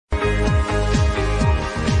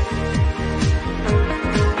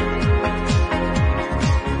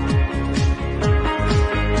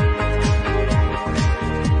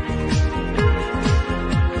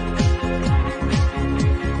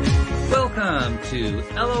welcome to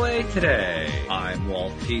LOA Today. I'm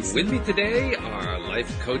Walt Peace. With me today are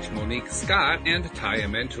life coach Monique Scott and Taya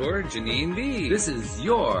mentor Janine B. This is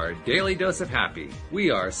your Daily Dose of Happy. We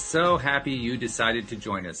are so happy you decided to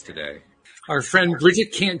join us today. Our friend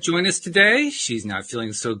Bridget can't join us today. She's not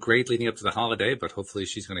feeling so great leading up to the holiday, but hopefully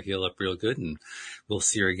she's going to heal up real good, and we'll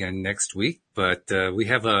see her again next week. But we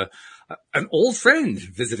have an old friend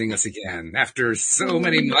visiting us again after so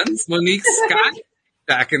many months. Monique Scott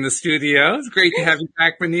back in the studio. It's great to have you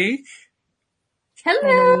back, Monique.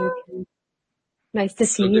 Hello. Nice to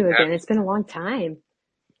see you again. It's been a long time.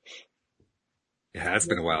 Yeah, it's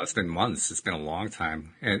been a while. It's been months. It's been a long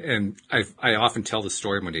time. And I often tell the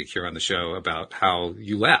story, Monique, here on the show about how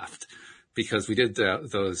you left because we did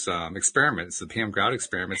those experiments, the Pam Grout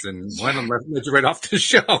experiments, and one of them led you right off the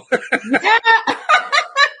show.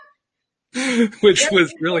 Which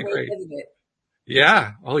was really great.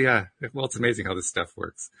 Yeah. Oh, yeah. Well, it's amazing how this stuff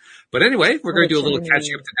works. But anyway, we're going to do a little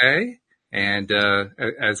catching up today. And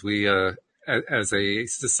as a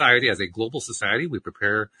society, as a global society, we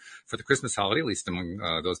prepare for the Christmas holiday, at least among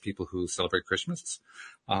those people who celebrate Christmas.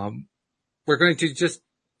 We're going to just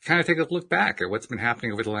kind of take a look back at what's been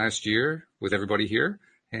happening over the last year with everybody here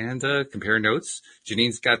and compare notes.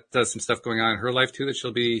 Janine's got some stuff going on in her life, too, that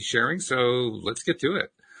she'll be sharing. So let's get to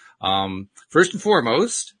it. First and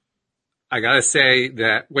foremost, I got to say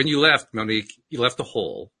that when you left, Monique, you left a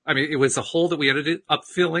hole. I mean, it was a hole that we ended up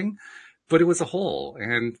filling, but it was a hole.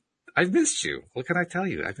 And I've missed you. What can I tell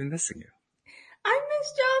you? I've been missing you. I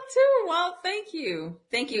missed y'all too. Well, thank you.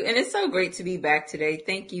 Thank you. And it's so great to be back today.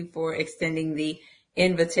 Thank you for extending the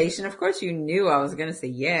invitation. Of course, you knew I was going to say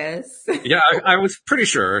yes. Yeah, I was pretty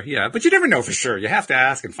sure. Yeah. But you never know for sure. You have to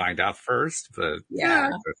ask and find out first. But yeah, I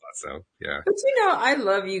thought so. Yeah. But I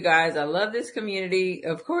love you guys. I love this community.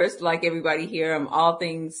 Of course, like everybody here, I'm all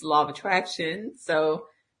things law of attraction. So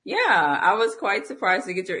yeah, I was quite surprised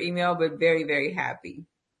to get your email, but very, very happy.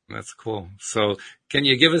 That's cool. So can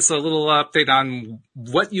you give us a little update on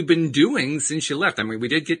what you've been doing since you left? I mean, we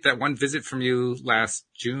did get that one visit from you last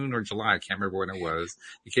June or July. I can't remember when it was.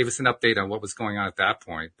 You gave us an update on what was going on at that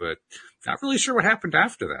point, but not really sure what happened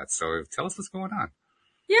after that. So tell us what's going on.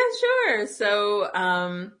 Yeah, sure. So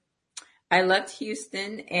I left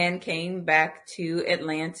Houston and came back to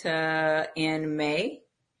Atlanta in May.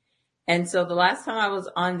 And so the last time I was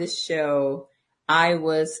on this show, I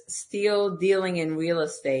was still dealing in real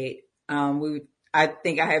estate. I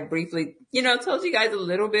think I had briefly, told you guys a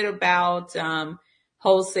little bit about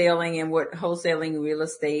wholesaling and what wholesaling real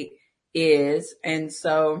estate is. And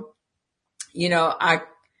so, I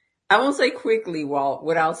won't say quickly, Walt.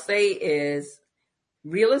 What I'll say is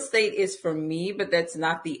real estate is for me, but that's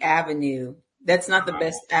not the avenue. That's not the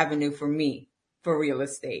best avenue for me for real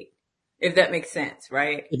estate. If that makes sense,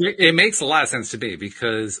 right? It makes a lot of sense to me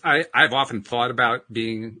because I've often thought about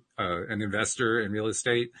being an investor in real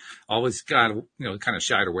estate. Always got, kind of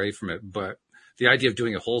shied away from it. But the idea of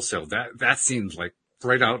doing a wholesale, that seems like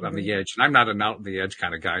right out on the edge. And I'm not an out on the edge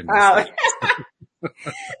kind of guy.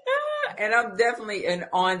 And I'm definitely an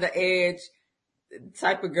on the edge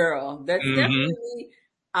type of girl. That's definitely,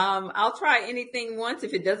 I'll try anything once.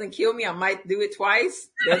 If it doesn't kill me, I might do it twice.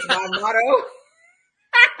 That's my motto.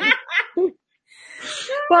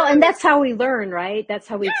 Well, and that's how we learn, right? That's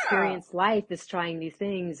how we experience life, is trying these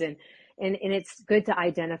things. And it's good to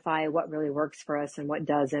identify what really works for us and what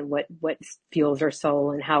doesn't, what fuels our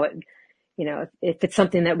soul, and how it, if it's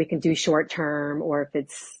something that we can do short term or if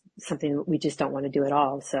it's something we just don't want to do at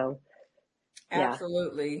all. So yeah.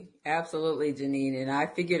 Absolutely, Janine. And I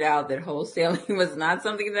figured out that wholesaling was not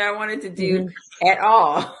something that I wanted to do at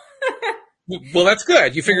all. Well, that's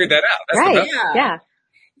good. You figured that out. That's right. Yeah.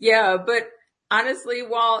 Yeah. But honestly,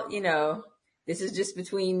 Walt, this is just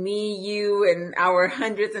between me, you, and our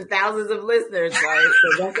hundreds and thousands of listeners, right?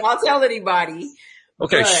 So don't y'all tell anybody.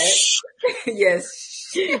 Okay. But, yes.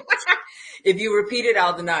 If you repeat it,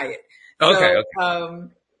 I'll deny it. Okay. So,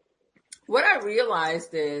 what I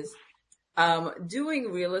realized is,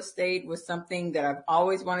 doing real estate was something that I've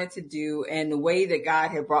always wanted to do. And the way that God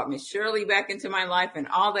had brought Miss Shirley back into my life and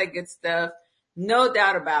all that good stuff, no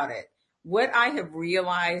doubt about it. What I have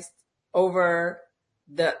realized over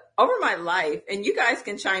my life, and you guys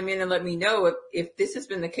can chime in and let me know if this has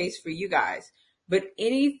been the case for you guys, but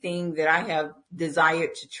anything that I have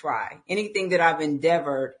desired to try, anything that I've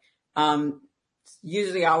endeavored,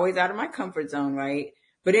 usually always out of my comfort zone, right?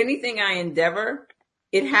 But anything I endeavor,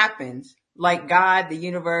 it happens. Like God, the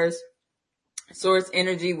universe, source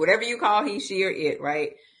energy, whatever you call he, she, or it,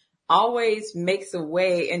 right? Always makes a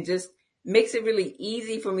way and just makes it really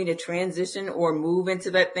easy for me to transition or move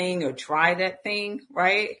into that thing or try that thing,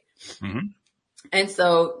 right? Mm-hmm. And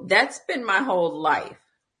so that's been my whole life,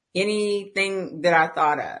 anything that I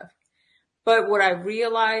thought of. But what I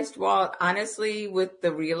realized, Walt, honestly, with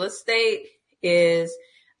the real estate is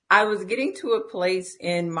I was getting to a place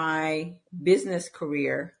in my business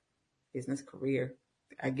career,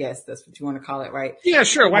 I guess that's what you want to call it, right? Yeah,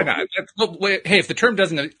 sure. Why not? Hey, if the term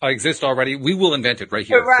doesn't exist already, we will invent it right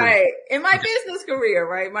here. Right. In my business career,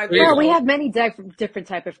 right? Well, we have many different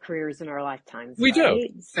type of careers in our lifetimes. We right?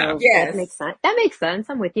 do. So yes. That makes sense. That makes sense.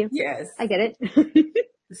 I'm with you. Yes. I get it.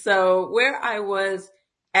 So where I was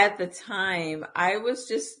at the time, I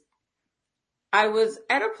was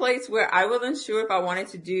at a place where I wasn't sure if I wanted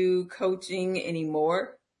to do coaching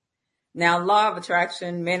anymore. Now, law of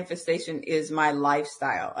attraction, manifestation is my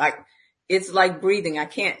lifestyle. It's like breathing. I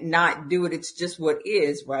can't not do it. It's just what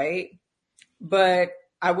is, right? But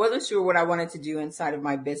I wasn't sure what I wanted to do inside of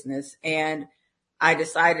my business. And I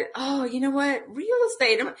decided, oh, you know what? Real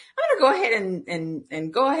estate. I'm going to go ahead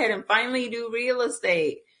and go ahead and finally do real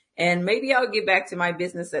estate. And maybe I'll get back to my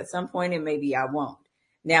business at some point and maybe I won't.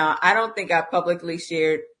 Now, I don't think I publicly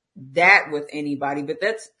shared that with anybody, but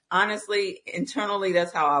that's honestly, internally,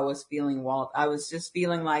 that's how I was feeling, Walt. I was just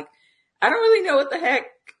feeling like, I don't really know what the heck,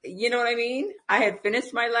 you know what I mean? I had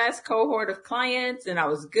finished my last cohort of clients and I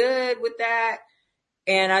was good with that.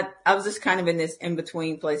 And I was just kind of in this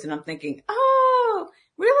in-between place and I'm thinking, oh,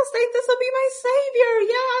 real estate, this will be my savior.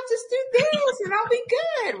 Yeah, I'll just do this and I'll be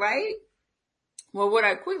good, right? Well, what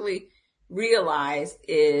I quickly realized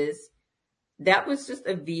is that was just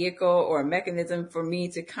a vehicle or a mechanism for me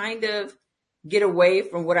to kind of get away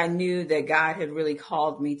from what I knew that God had really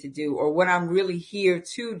called me to do or what I'm really here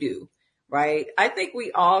to do, right? I think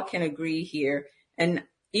we all can agree here, and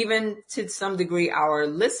even to some degree, our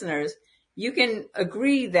listeners, you can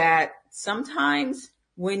agree that sometimes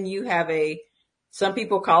when you have some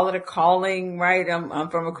people call it a calling, right?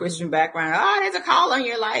 I'm from a Christian background. Oh, there's a call on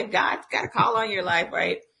your life. God's got a call on your life,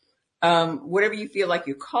 right? Whatever you feel like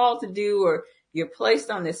you're called to do or you're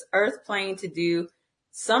placed on this earth plane to do,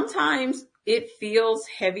 sometimes it feels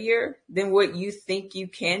heavier than what you think you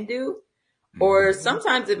can do. Or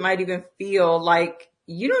sometimes it might even feel like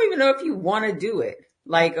you don't even know if you want to do it.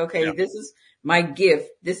 Like, okay, This is my gift.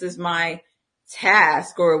 This is my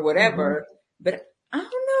task or whatever. But I don't know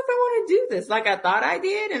if I want to do this like I thought I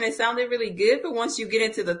did. And it sounded really good. But once you get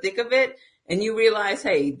into the thick of it and you realize,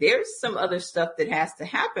 hey, there's some other stuff that has to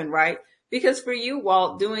happen, right? Because for you,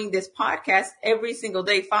 Walt, doing this podcast every single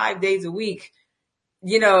day, 5 days a week,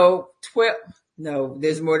 there's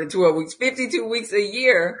more than 12 weeks, 52 weeks a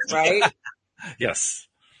year, right? Yes.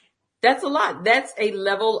 That's a lot. That's a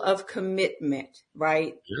level of commitment,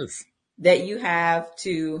 right? Yes. That you have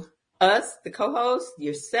to us, the co-host,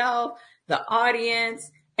 yourself, the audience,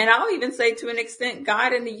 and I'll even say to an extent,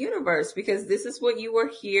 God and the universe, because this is what you are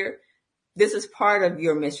here. This is part of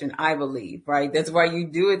your mission, I believe, right? That's why you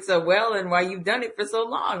do it so well and why you've done it for so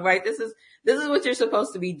long, right? This is what you're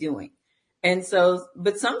supposed to be doing. And so,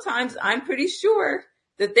 but sometimes I'm pretty sure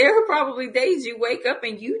that there are probably days you wake up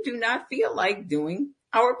and you do not feel like doing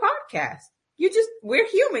our podcast. We're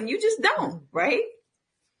human. You just don't, right?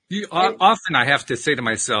 Often I have to say to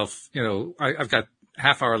myself, I've got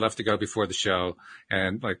half hour left to go before the show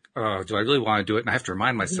and like, oh, do I really want to do it? And I have to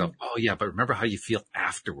remind myself, oh yeah, but remember how you feel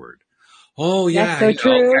afterward. Oh yeah. That's so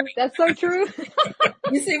true. Okay. That's so true.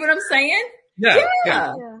 You see what I'm saying?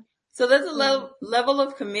 Yeah. So there's a level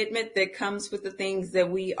of commitment that comes with the things that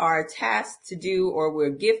we are tasked to do or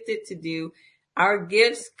we're gifted to do. Our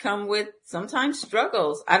gifts come with sometimes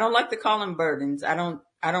struggles. I don't like to call them burdens. I don't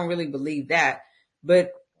really believe that,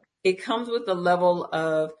 but it comes with a level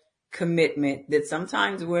of commitment that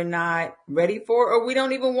sometimes we're not ready for or we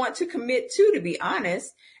don't even want to commit to be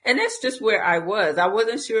honest. And that's just where I was. I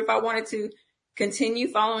wasn't sure if I wanted to continue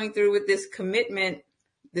following through with this commitment,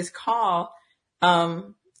 this call,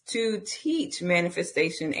 to teach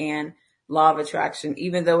manifestation and law of attraction,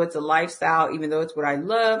 even though it's a lifestyle, even though it's what I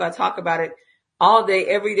love. I talk about it all day,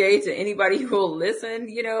 every day to anybody who will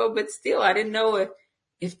listen, but still I didn't know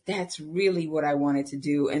if that's really what I wanted to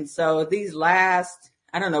do. And so these last,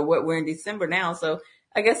 I don't know what we're in December now. So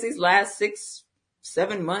I guess these last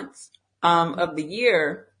 6-7 months, of the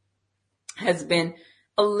year has been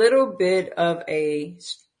a little bit of a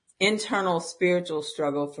internal spiritual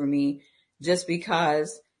struggle for me just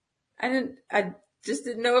because I just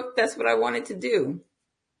didn't know if that's what I wanted to do.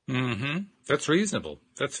 Mm-hmm. That's reasonable.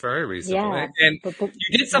 That's very reasonable. Yeah. And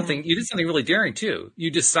you did something really daring too. You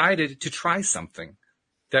decided to try something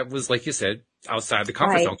that was, like you said, outside the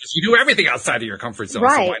comfort zone, because you do everything outside of your comfort zone.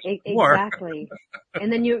 Right. So Exactly.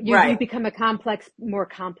 And then you become a more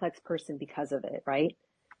complex person because of it, right?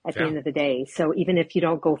 At the end of the day. So even if you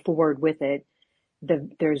don't go forward with it,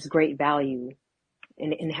 there's great value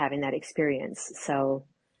in having that experience. So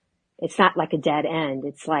it's not like a dead end.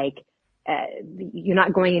 It's like, you're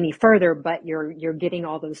not going any further, but you're getting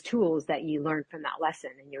all those tools that you learned from that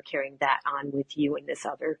lesson, and you're carrying that on with you in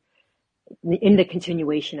the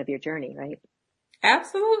continuation of your journey, right?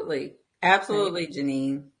 Absolutely. Absolutely,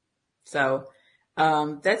 Janine. So,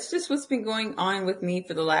 that's just what's been going on with me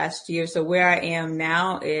for the last year. So where I am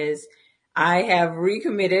now is I have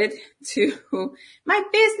recommitted to my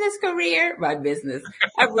business career, I've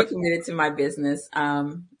recommitted to my business,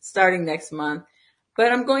 starting next month,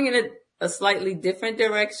 but I'm going in a slightly different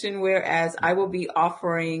direction, whereas I will be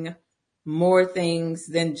offering more things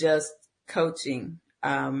than just coaching.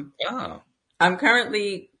 Oh,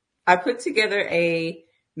 I put together a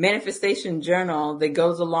manifestation journal that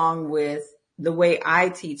goes along with the way I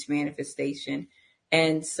teach manifestation.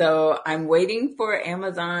 And so I'm waiting for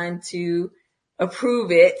Amazon to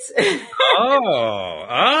approve it.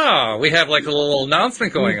 we have like a little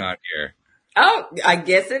announcement going on here. Oh, I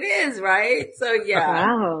guess it is, right? So yeah.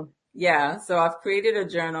 Wow. Yeah. So I've created a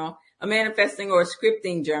journal, a manifesting or a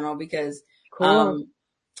scripting journal, because, Cool.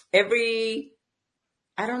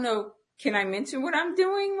 I don't know, can I mention what I'm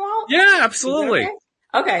doing, Walt? Yeah, absolutely.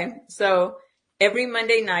 Okay. So every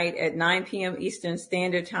Monday night at 9 p.m. Eastern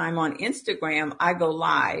Standard Time on Instagram, I go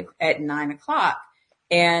live at 9:00,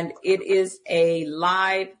 and it is a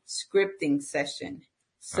live scripting session.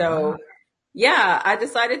 So yeah, I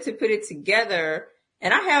decided to put it together,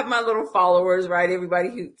 and I have my little followers, right?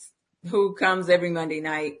 Everybody who comes every Monday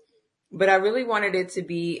night, but I really wanted it to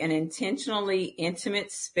be an intentionally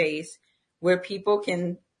intimate space where people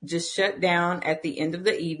can just shut down at the end of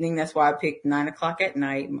the evening. That's why I picked 9:00 at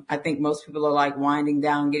night. I think most people are like winding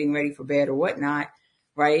down, getting ready for bed or whatnot,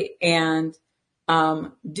 right? And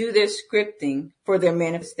do their scripting for their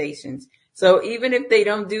manifestations. So even if they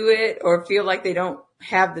don't do it or feel like they don't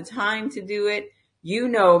have the time to do it,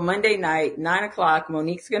 Monday night, 9:00,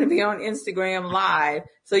 Monique's going to be on Instagram live.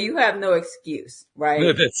 So you have no excuse,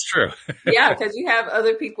 right? That's true. Yeah, because you have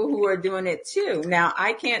other people who are doing it too. Now,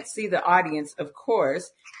 I can't see the audience, of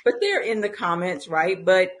course, but they're in the comments, right?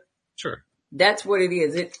 But Sure. that's what it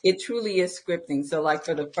is. It truly is scripting. So like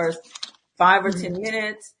for the first 5 or 10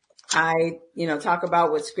 minutes, I, talk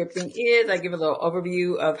about what scripting is. I give a little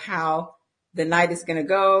overview of how the night is going to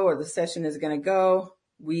go or the session is going to go.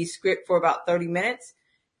 We script for about 30 minutes.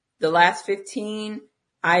 The last 15,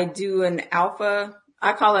 I do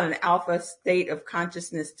I call it an alpha state of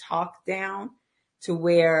consciousness talk down, to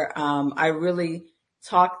where I really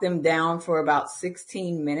talk them down for about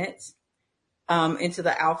 16 minutes into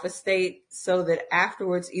the alpha state, so that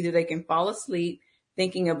afterwards either they can fall asleep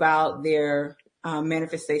thinking about their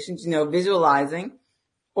manifestations, visualizing,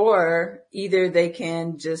 or either they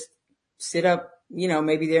can just sit up,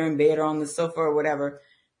 maybe they're in bed or on the sofa or whatever,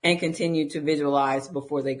 and continue to visualize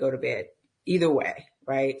before they go to bed. Either way,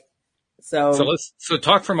 right? So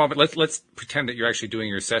talk for a moment. Let's pretend that you're actually doing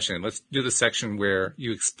your session. Let's do the section where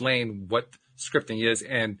you explain what scripting is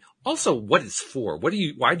and also what it's for. Why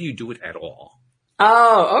do you do it at all?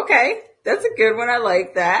 Oh, okay. That's a good one. I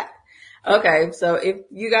like that. Okay. So if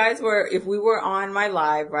we were on my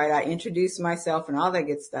live, right, I introduced myself and all that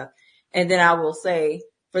good stuff. And then I will say,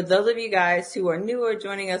 for those of you guys who are new or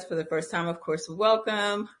joining us for the first time, of course,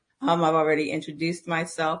 welcome. I've already introduced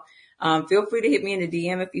myself. Feel free to hit me in the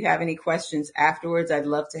DM if you have any questions afterwards. I'd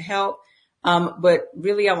love to help. But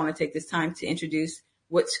really, I want to take this time to introduce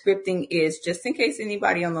what scripting is, just in case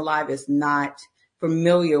anybody on the live is not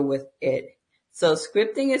familiar with it. So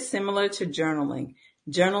scripting is similar to journaling.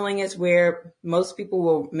 Journaling is where most people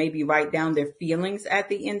will maybe write down their feelings at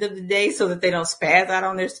the end of the day so that they don't spaz out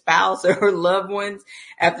on their spouse or loved ones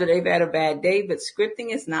after they've had a bad day. But scripting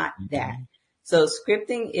is not that. So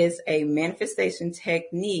scripting is a manifestation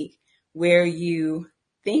technique where you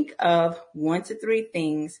think of 1 to 3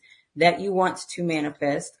 things that you want to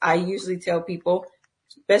manifest. I usually tell people,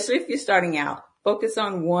 especially if you're starting out, focus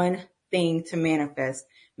on one thing to manifest.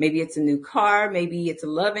 Maybe it's a new car, maybe it's a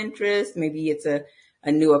love interest, maybe it's a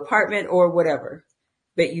new apartment or whatever.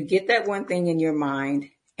 But you get that one thing in your mind,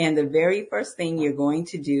 and the very first thing you're going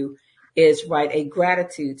to do is write a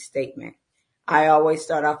gratitude statement. I always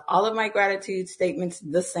start off all of my gratitude statements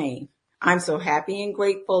the same. I'm so happy and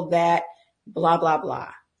grateful that blah, blah,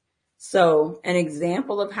 blah. So an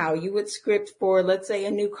example of how you would script for, let's say,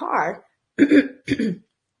 a new car,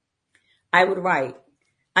 I would write,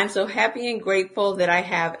 I'm so happy and grateful that I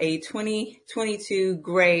have a 2022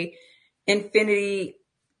 gray Infiniti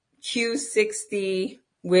Q60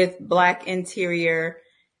 with black interior,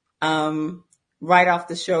 right off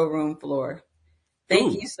the showroom floor.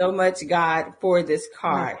 Thank you so much, God, for this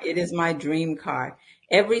car. It is my dream car.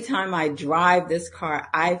 Every time I drive this car,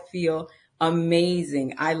 I feel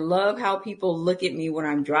amazing. I love how people look at me when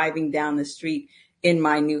I'm driving down the street in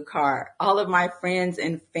my new car. All of my friends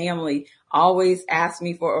and family always ask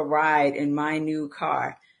me for a ride in my new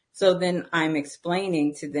car. So then I'm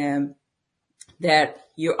explaining to them that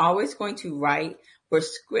you're always going to write or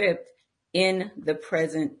script in the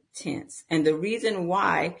present tense. And the reason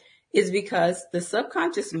why is because the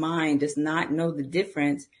subconscious mind does not know the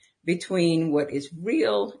difference between what is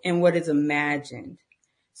real and what is imagined.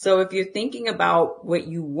 So if you're thinking about what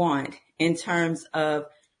you want in terms of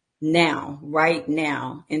now, right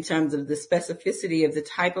now, in terms of the specificity of the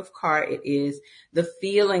type of car it is, the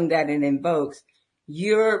feeling that it invokes,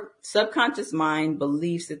 your subconscious mind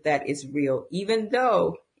believes that that is real, even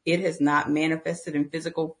though it has not manifested in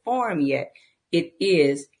physical form yet. It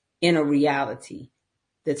is in a reality.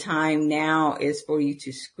 The time now is for you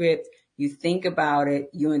to script. You think about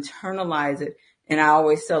it, you internalize it. And I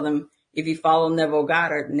always tell them, if you follow Neville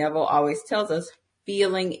Goddard, Neville always tells us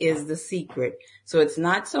feeling is the secret. So it's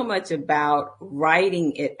not so much about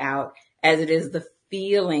writing it out as it is the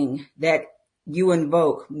feeling that you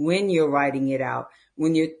invoke when you're writing it out,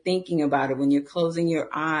 when you're thinking about it, when you're closing your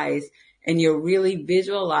eyes and you're really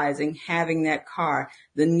visualizing having that car,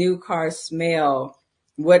 the new car smell,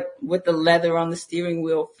 what the leather on the steering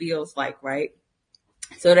wheel feels like, right?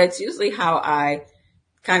 So that's usually how I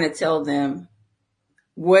kind of tell them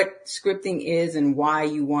what scripting is and why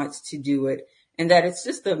you want to do it. And that it's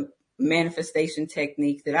just a manifestation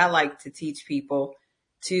technique that I like to teach people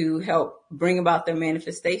to help bring about their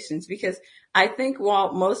manifestations. Because I think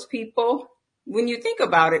while most people, when you think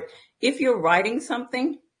about it, if you're writing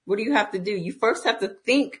something, what do you have to do? You first have to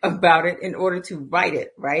think about it in order to write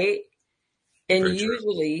it, right? And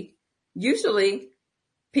usually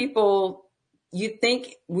people, we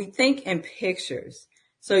think in pictures.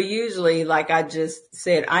 So usually, like I just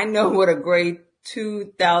said, I know what a gray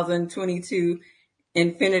 2022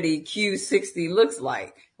 Infiniti Q60 looks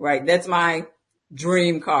like, right? That's my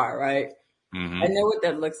dream car, right? Mm-hmm. I know what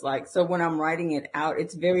that looks like. So when I'm writing it out,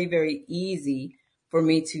 it's very, very easy for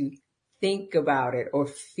me to think about it or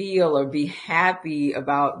feel or be happy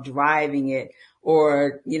about driving it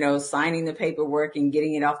or, signing the paperwork and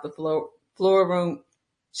getting it off the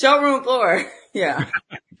showroom floor. Yeah.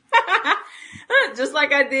 Just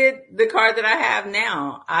like I did the car that I have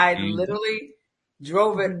now. I literally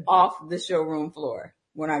drove it off the showroom floor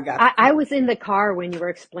when I got I was in the car when you were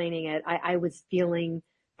explaining it. I was feeling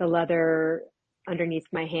the leather underneath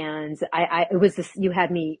my hands. It was this, you had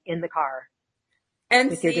me in the car. And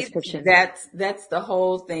with your description. That's the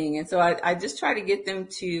whole thing. And so I just try to get them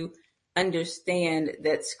to understand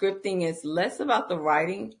that scripting is less about the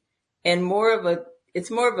writing and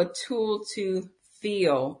it's more of a tool to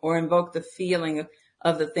feel or invoke the feeling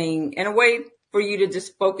of the thing in a way for you to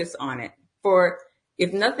just focus on it for,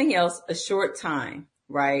 if nothing else, a short time,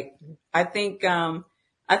 right? I think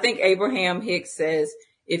Abraham Hicks says,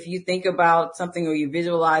 if you think about something or you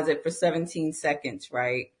visualize it for 17 seconds,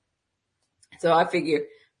 right? So I figure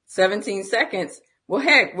 17 seconds. Well,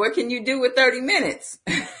 heck, what can you do with 30 minutes?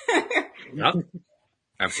 Yep.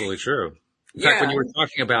 Absolutely true. In fact, when you were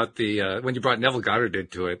talking about when you brought Neville Goddard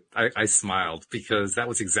into it, I smiled because that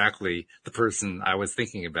was exactly the person I was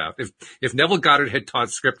thinking about. If Neville Goddard had taught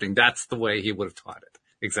scripting, that's the way he would have taught it.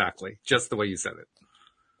 Exactly. Just the way you said it.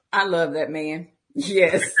 I love that man.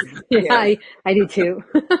 Yes. Yeah, yes. I do too.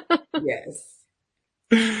 Yes.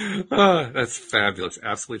 That's fabulous.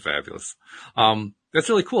 Absolutely fabulous. That's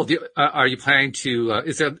really cool. Are you planning to,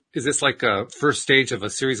 is this like a first stage of a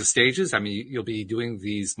series of stages? I mean, you'll be doing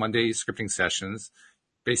these Monday scripting sessions,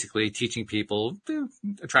 basically teaching people,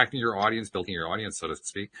 attracting your audience, building your audience, so to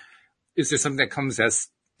speak. Is there something that comes as,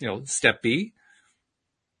 step B?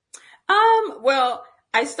 Well,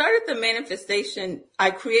 I started the manifestation.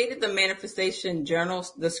 I created the manifestation journal,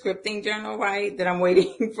 the scripting journal, right? That I'm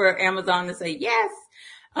waiting for Amazon to say yes.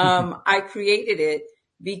 I created it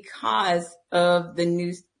because of the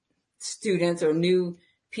new students or new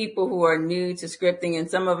people who are new to scripting.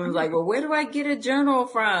 And some of them like, well, where do I get a journal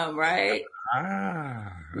from? Right. Okay.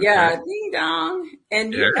 Yeah. Ding dong.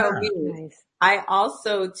 And you know me, nice. I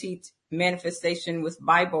also teach manifestation with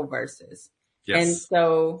Bible verses. Yes. And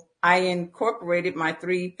so I incorporated my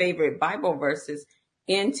 3 favorite Bible verses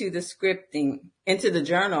into the scripting, into the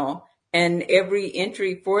journal. And every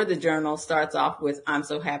entry for the journal starts off with, I'm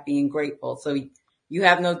so happy and grateful. So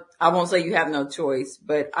I won't say you have no choice,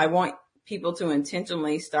 but I want people to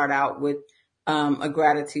intentionally start out with a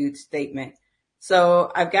gratitude statement.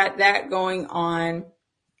 So I've got that going on.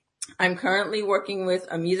 I'm currently working with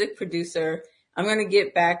a music producer. I'm going to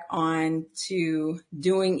get back on to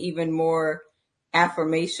doing even more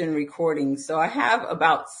affirmation recordings. So I have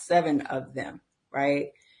about 7 of them, right?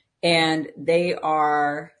 And they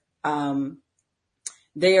are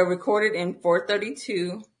recorded in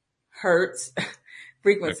 432 hertz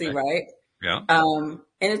frequency, Okay. right? Yeah. And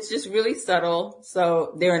it's just really subtle.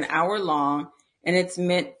 So they're an hour long, and it's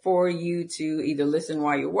meant for you to either listen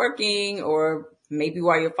while you're working or maybe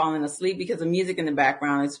while you're falling asleep, because the music in the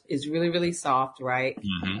background is really, really soft, right?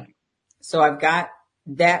 Mm-hmm. So I've got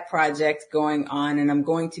that project going on, and I'm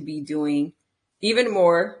going to be doing even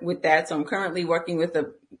more with that. So I'm currently working with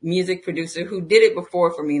a music producer who did it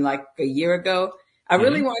before for me like a year ago. I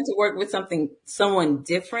really wanted to work with someone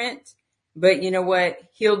different, but you know what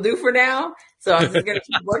he'll do for now. So I'm just going to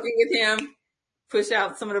keep working with him, push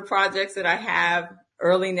out some of the projects that I have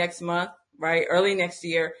early next month, right? Early next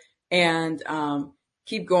year, and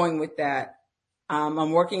keep going with that.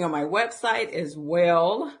 I'm working on my website as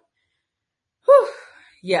well. Whew.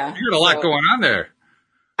 Yeah. You got a lot going on there.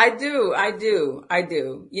 I do.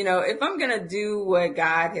 You know, if I'm going to do what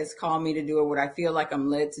God has called me to do, or what I feel like I'm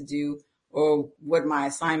led to do, or what my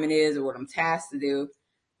assignment is, or what I'm tasked to do,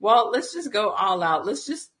 well, let's just go all out. Let's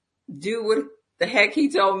just do what the heck he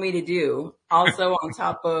told me to do. Also, on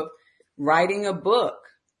top of writing a book.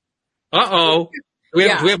 Uh-oh. Do we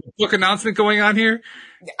have a book announcement going on here?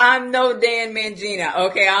 I'm no Dan Mangina.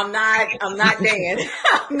 Okay. I'm not Dan.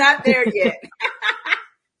 I'm not there yet.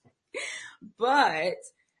 But,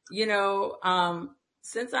 you know,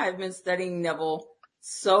 since I've been studying Neville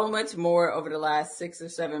so much more over the last 6 or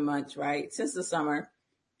 7 months, right? Since the summer,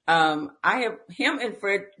 I have him and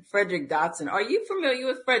Frederick Dotson. Are you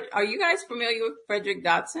guys familiar with Frederick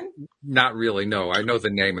Dotson? Not really, no. I know the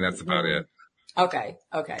name, and that's about it. Okay.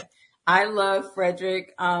 I love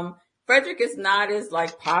Frederick. Frederick is not as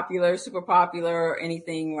like super popular or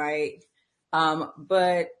anything, right?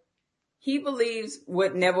 But he believes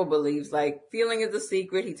what Neville believes, like feeling is a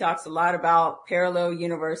secret. He talks a lot about parallel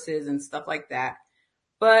universes and stuff like that.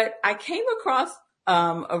 But I came across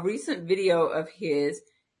a recent video of his,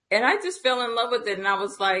 and I just fell in love with it. And I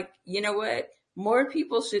was like, you know what? More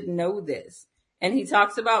people should know this. And he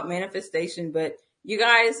talks about manifestation, but you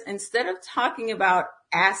guys, instead of talking about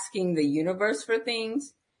asking the universe for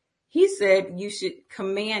things, he said you should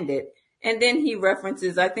command it. And then he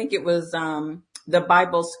references, I think it was the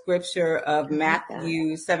Bible scripture of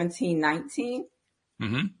Matthew 17:19,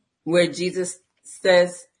 where Jesus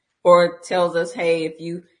says or tells us, hey, if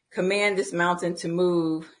you command this mountain to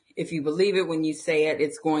move, if you believe it when you say it,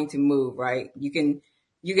 it's going to move, right? You can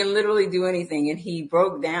literally do anything. And he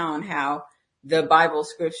broke down how the Bible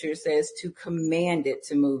scripture says to command it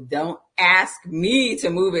to move. Don't ask me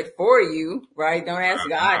to move it for you, right? Don't ask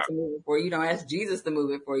God to move it for you. Don't ask Jesus to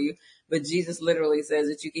move it for you. But Jesus literally says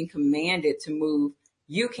that you can command it to move.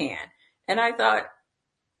 You can. And I thought,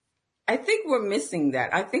 I think we're missing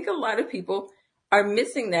that. I think a lot of people are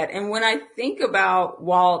missing that. And when I think about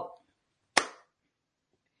Walt,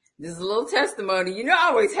 this is a little testimony. You know, I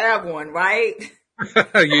always have one, right?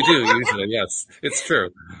 You do, usually, yes. It's true.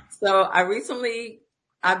 So I've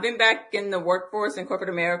been back in the workforce in corporate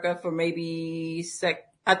America for maybe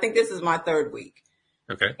I think this is my 3rd week.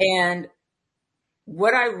 Okay. And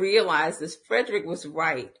what I realized is Frederick was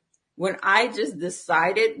right. When I just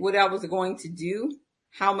decided what I was going to do,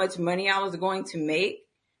 how much money I was going to make,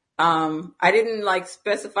 I didn't like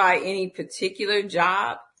specify any particular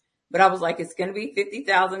job, but I was like, it's going to be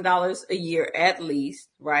 $50,000 a year at least,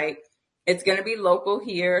 right? It's going to be local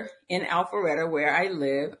here in Alpharetta where I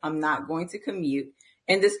live. I'm not going to commute.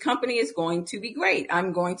 And this company is going to be great.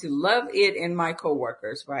 I'm going to love it and my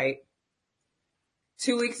coworkers, right?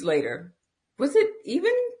 2 weeks later, was it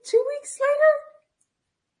even 2 weeks later?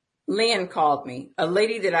 Lynn called me, a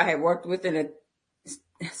lady that I had worked with in a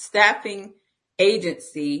staffing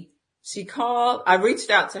agency. She called, I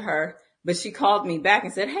reached out to her, but she called me back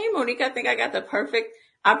and said, hey, Monique, I think I got the perfect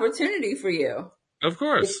opportunity for you. Of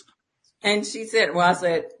course. And she said, well, I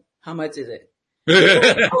said, how much is it?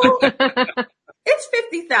 It's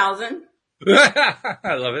 50,000.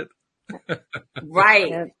 I love it. Right.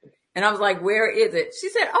 Yep. And I was like, where is it? She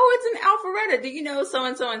said, oh, it's in Alpharetta. Do you know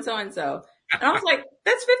so-and-so and so-and-so? And I was like,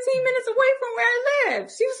 that's 15 minutes away from where I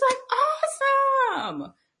live. She was like,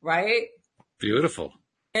 awesome. Right. Beautiful.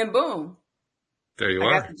 And boom. There you I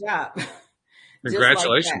are. got the job.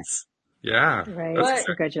 Congratulations. Yeah. Right. But-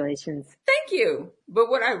 Congratulations. Thank you. But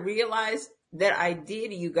what I realized that I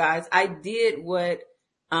did, you guys, I did what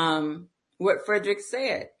Frederick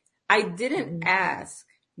said. I didn't ask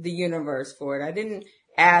the universe for it. I didn't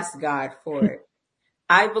ask God for it.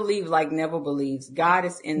 I believe, like Neville believes, God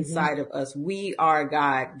is inside of us. We are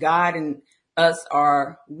God. God and us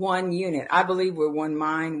are one unit. I believe we're one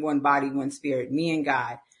mind, one body, one spirit, me and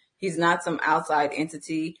God. He's not some outside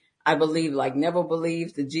entity. I believe, like Neville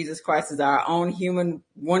believes, that Jesus Christ is our own human,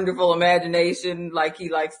 wonderful imagination, like he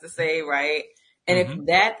likes to say, right? And if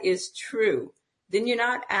that is true, then you're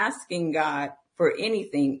not asking God for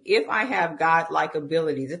anything. If I have God-like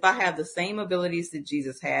abilities, if I have the same abilities that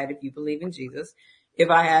Jesus had, if you believe in Jesus, if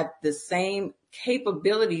I have the same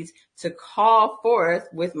capabilities to call forth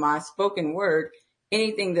with my spoken word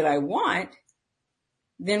anything that I want,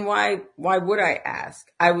 then why would I ask?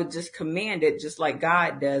 I would just command it just like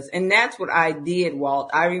God does. And that's what I did,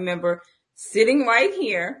 Walt. I remember sitting right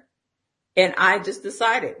here and I just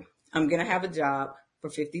decided I'm going to have a job for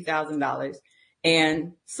 $50,000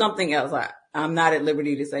 and something else. I'm not at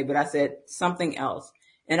liberty to say, but I said something else.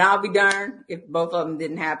 And I'll be darned if both of them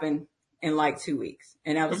didn't happen in like 2 weeks.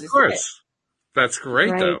 And I was Of just course. That's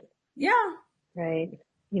great, though. Yeah. Right.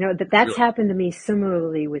 You know, that's happened to me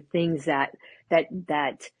similarly with things that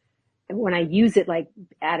when I use it, like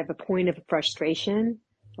out of a point of frustration,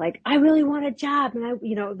 like I really want a job and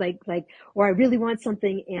or I really want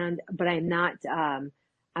something but I'm not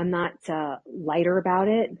lighter about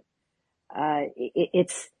it.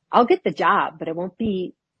 I'll get the job, but it won't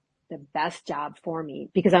be the best job for me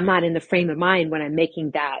because I'm not in the frame of mind when I'm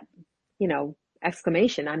making that,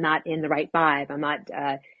 exclamation. I'm not in the right vibe. I'm not,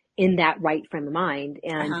 in that right frame of mind.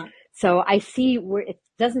 And so I see where it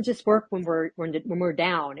doesn't just work when we're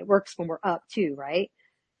down. It works when we're up too, right?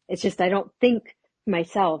 It's just, I don't think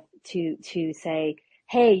myself to say,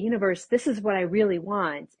 hey, universe, this is what I really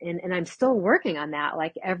want. And I'm still working on that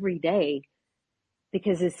like every day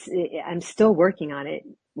because I'm still working on it.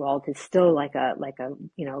 Walt, it's still like a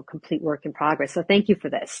complete work in progress. So thank you for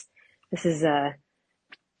this. This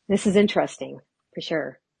is interesting for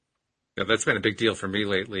sure. Yeah, that's been a big deal for me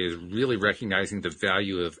lately, is really recognizing the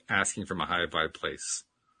value of asking from a high vibe place.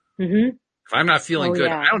 Mm-hmm. If I'm not feeling good,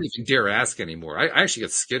 yeah. I don't even dare ask anymore. I actually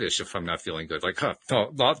get skittish if I'm not feeling good. Like,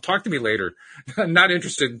 talk to me later. I'm not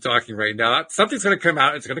interested in talking right now. Something's going to come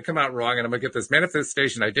out. It's going to come out wrong, and I'm going to get this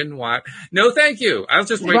manifestation I didn't want. No, thank you. I'll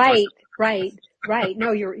just wait. Right.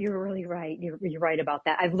 No, you're really right. You're right about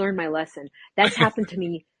that. I've learned my lesson. That's happened to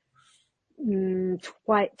me two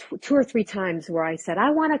or three times where I said, I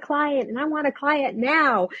want a client and I want a client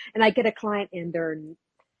now. And I get a client and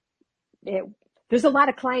there's a lot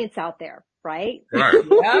of clients out there, right? Right.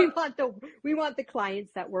 we want the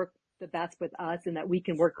clients that work the best with us and that we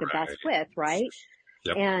can work the best with, right?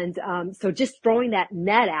 Yep. And, so just throwing that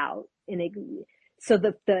net out so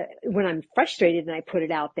when I'm frustrated and I put it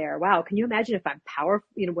out there, wow, can you imagine if I'm powerful,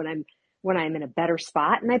 when I'm in a better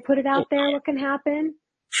spot and I put it out there, what can happen?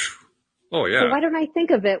 Oh, yeah. So why don't I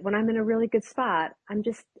think of it when I'm in a really good spot?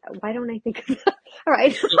 Why don't I think of it? All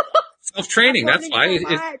right. Self-training. That's why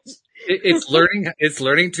it's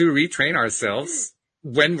learning to retrain ourselves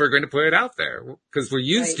when we're going to put it out there. Because we're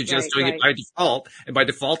used to just doing it by default. And by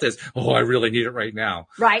default is, I really need it right now.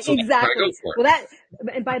 Right. So exactly. Well,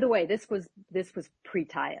 and by the way, this was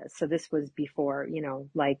pre-Taya. So this was before,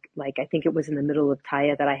 like I think it was in the middle of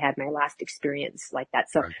Taya that I had my last experience like that.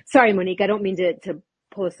 So sorry, Monique, I don't mean to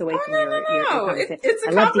pull us away from your conversation. It's a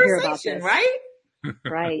I love to hear about conversation, this.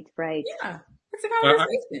 right? Right. Yeah, it's a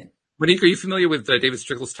conversation. Monique, are you familiar with David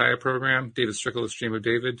Strickle's Taya program? David Strickle, The Stream of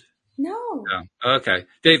David? No. Okay.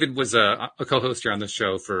 David was a co-host here on the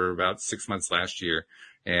show for about 6 months last year,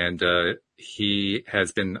 and he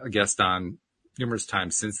has been a guest on numerous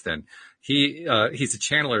times since then. He's a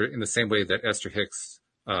channeler in the same way that Esther Hicks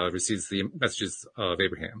receives the messages of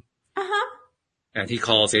Abraham. And he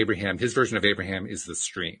calls Abraham, his version of Abraham is the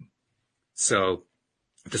stream. So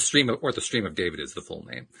the stream of David is the full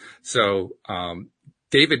name. So,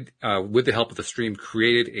 David, with the help of the stream,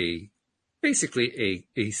 created basically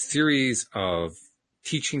a series of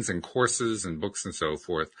teachings and courses and books and so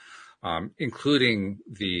forth, including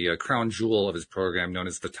the crown jewel of his program known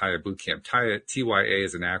as the Taya Bootcamp. TYA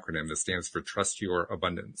is an acronym that stands for Trust Your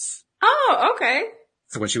Abundance. Oh, okay.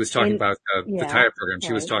 So when she was talking about the Taya program,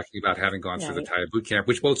 she was talking about having gone through the Taya Bootcamp,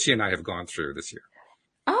 which both she and I have gone through this year.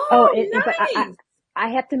 Nice. But I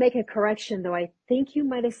have to make a correction, though. I think you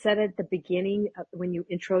might have said at the beginning when you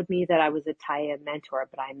introed me that I was a Taya mentor,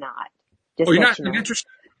 but I'm not. You're not an interested?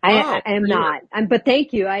 I am not. But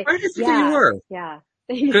thank you. I didn't think you were. Yeah.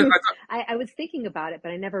 I was thinking about it,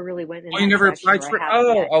 but I never really went in. You never applied for it?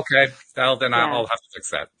 Okay. Well, then I'll have to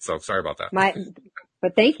fix that. So sorry about that.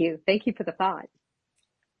 But thank you. Thank you for the thought.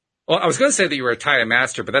 Well, I was going to say that you were a Taya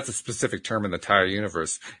master, but that's a specific term in the Taya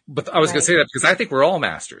universe. But I was going to say that because I think we're all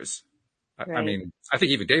masters. I mean, I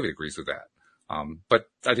think even David agrees with that. But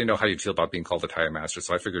I didn't know how you'd feel about being called a Taya master,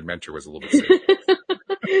 so I figured mentor was a little bit safe.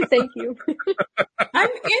 Thank you. I'm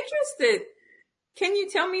interested. Can you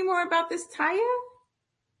tell me more about this Taya?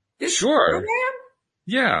 This Sure. program?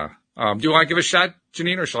 Yeah. Do you want to give a shot,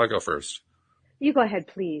 Janine, or shall I go first? You go ahead,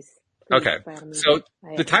 please. Please, Okay. So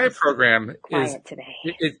the Taya program is, today.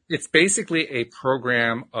 it's basically a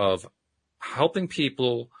program of helping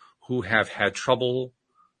people who have had trouble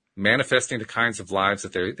manifesting the kinds of lives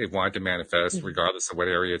that they wanted to manifest, regardless of what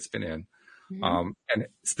area it's been in. And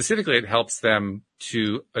specifically, it helps them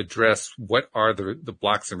to address what are the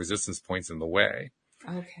blocks and resistance points in the way.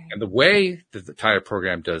 Okay. And the way that the Taya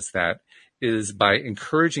program does that is by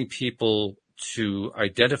encouraging people to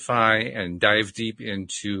identify and dive deep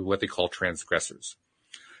into what they call transgressors.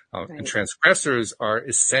 And transgressors are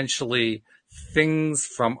essentially things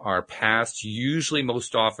from our past, usually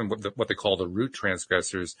most often what they call the root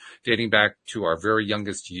transgressors, dating back to our very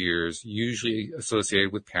youngest years, usually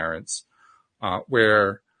associated with parents,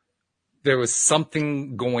 where there was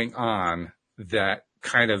something going on that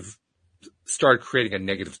kind of started creating a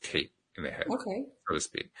negative tape in the head, so to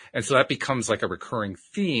speak. And so that becomes like a recurring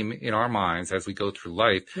theme in our minds as we go through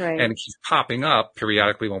life. And it keeps popping up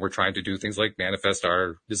periodically when we're trying to do things like manifest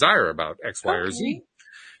our desire about X, Y, or Z.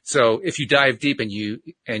 So if you dive deep and you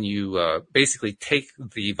basically take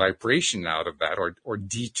the vibration out of that or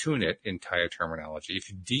detune it in Taya terminology,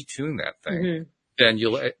 if you detune that thing, then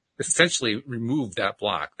you'll essentially remove that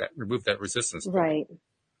block, remove that resistance. Right.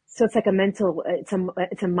 So it's like it's a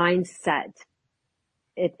mindset.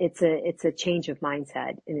 It's a change of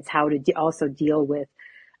mindset, and it's how to also deal with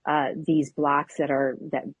these blocks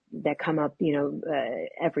that come up,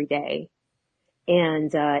 every day,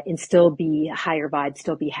 and still be higher vibe,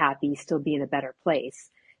 still be happy, still be in a better place.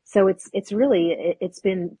 So it's really it's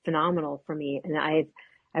been phenomenal for me, and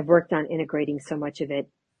I've worked on integrating so much of it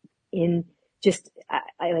in just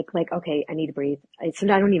I like okay, I need to breathe.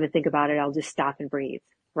 Sometimes I don't even think about it. I'll just stop and breathe.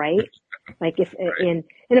 Right? Like and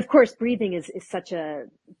of course breathing is such a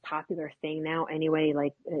popular thing now anyway,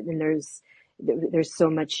 like, and there's so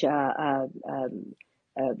much, out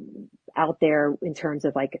there in terms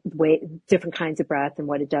of like different kinds of breath and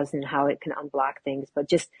what it does and how it can unblock things. But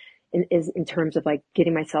just in terms of like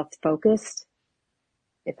getting myself focused,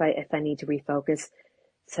 if I need to refocus.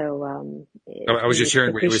 So, I was just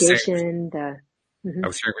hearing what you were saying. Mm-hmm. I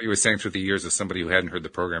was hearing what you were saying through the years of somebody who hadn't heard the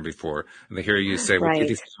program before, and they hear you say, well,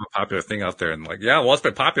 this is a popular thing out there, and like, yeah, well, it's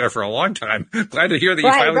been popular for a long time. Glad to hear that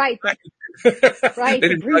you finally Right. They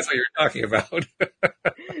didn't realize what you were talking about.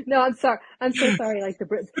 No, I'm sorry. I'm so sorry. Like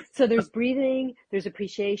so there's breathing, there's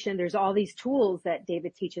appreciation, there's all these tools that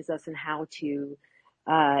David teaches us in how to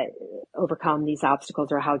overcome these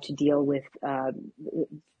obstacles or how to deal with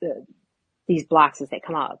these blocks as they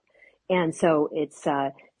come up. And so it's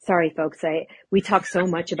sorry, folks. We talk so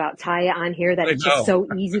much about Taya on here that it's just so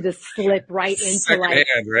easy to slip right into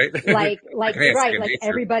like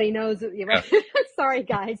everybody knows. Right? Sorry,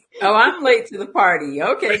 guys. Oh, I'm late to the party.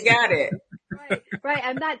 Okay, got it. Right.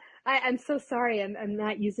 I'm so sorry. I'm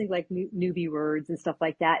not using like newbie words and stuff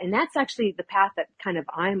like that. And that's actually the path that kind of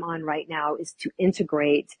I'm on right now, is to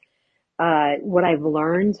integrate what I've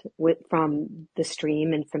learned from the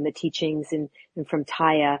stream and from the teachings and from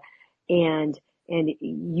Taya, and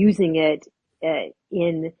using it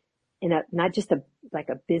in a not just a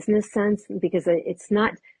business sense, because it's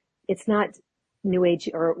not New Age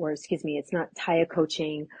or excuse me, it's not Taya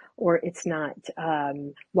coaching, or it's not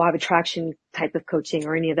law of attraction type of coaching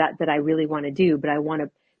or any of that I really want to do, but I want to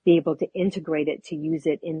be able to integrate it, to use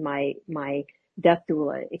it in my death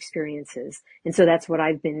doula experiences. And so that's what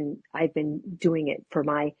I've been doing it for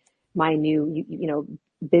my new,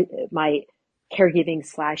 my caregiving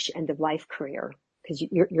 / end of life career, because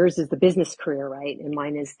yours is the business career, right? And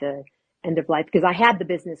mine is the end of life, because I had the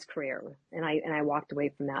business career and I walked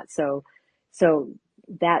away from that. So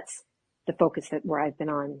that's the focus where I've been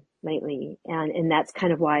on lately. And that's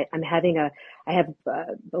kind of why I have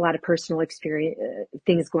a lot of personal experience,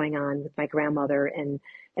 things going on with my grandmother, and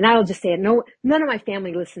I'll just say it. No, none of my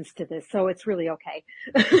family listens to this, so it's really okay.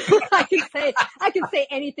 I can say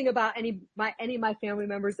anything about any of my family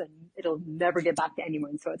members, and it'll never get back to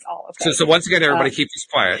anyone. So it's all okay. So once again, everybody keep this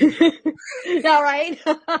quiet. All right.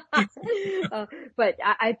 But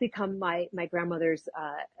I've become my grandmother's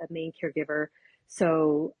main caregiver.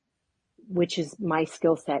 So, which is my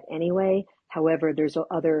skill set anyway. However, there's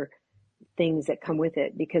other things that come with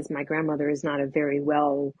it, because my grandmother is not a very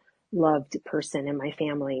well loved person in my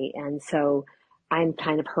family. And so I'm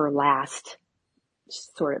kind of her last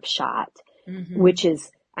sort of shot, which is,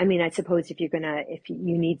 I mean, I suppose if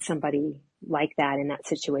you need somebody like that in that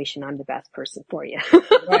situation, I'm the best person for you.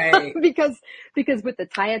 Right. because with the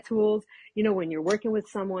Taya tools, when you're working with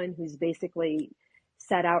someone who's basically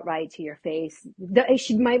said outright to your face.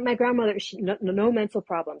 My grandmother, no mental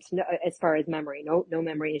problems, no, as far as memory, no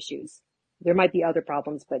memory issues. There might be other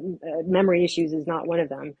problems, but memory issues is not one of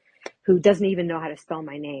them. Who doesn't even know how to spell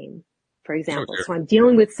my name, for example. Okay. So I'm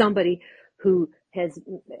dealing with somebody who has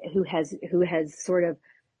sort of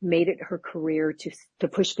made it her career to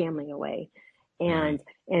push family away, and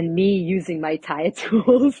me using my Taya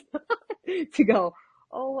tools to go,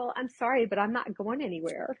 oh, well, I'm sorry, but I'm not going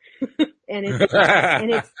anywhere. and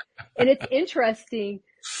it's interesting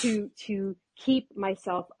to keep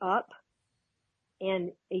myself up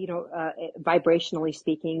and, vibrationally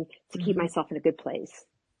speaking, to keep myself in a good place,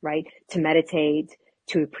 right? To meditate,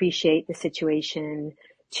 to appreciate the situation,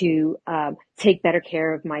 to take better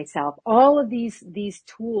care of myself. All of these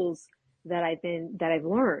tools that I've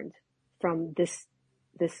learned from this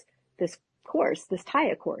course, this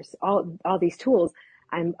Taya course, all these tools,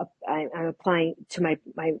 I'm applying to my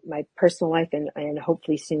personal life and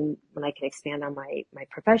hopefully soon when I can expand on my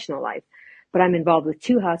professional life. But I'm involved with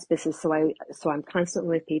 2 hospices, so I'm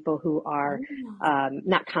constantly with people who are,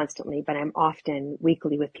 not constantly, but I'm often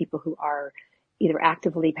weekly with people who are either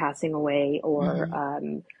actively passing away or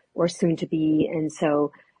soon to be. And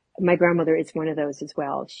so my grandmother is one of those as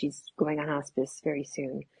well. She's going on hospice very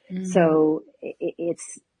soon. So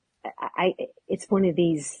it's one of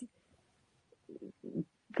these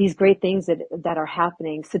great things that are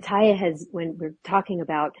happening. So Taya has, when we're talking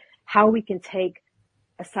about how we can take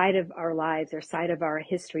a side of our lives, or side of our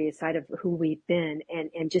history, a side of who we've been,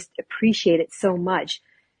 and just appreciate it so much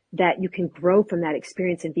that you can grow from that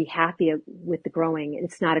experience and be happy with the growing. And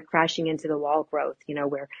it's not a crashing into the wall growth,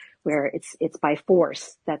 where it's by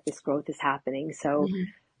force that this growth is happening. So,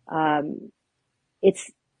 my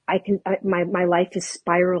life is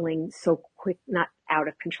spiraling so quick, not out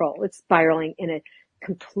of control. It's spiraling in a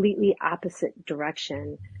completely opposite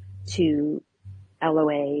direction to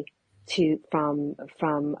LOA, from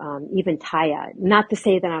even Taya. Not to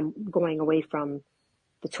say that I'm going away from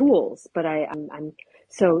the tools, but I'm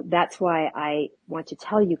so that's why I want to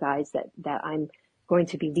tell you guys that I'm going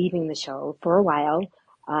to be leaving the show for a while.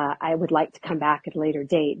 I would like to come back at a later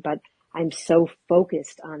date, but I'm so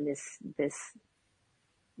focused on this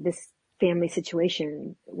family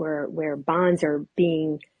situation where bonds are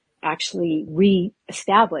being actually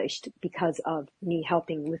re-established because of me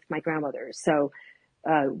helping with my grandmother. So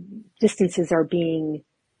distances are being,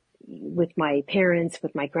 with my parents,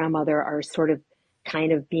 with my grandmother, are sort of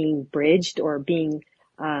kind of being bridged, or being,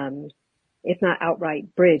 if not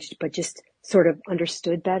outright bridged, but just sort of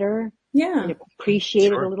understood better. Yeah. And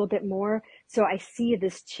appreciated a little bit more. So I see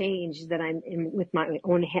this change that I'm in with my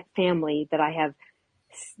own family that I've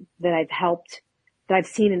helped, that I've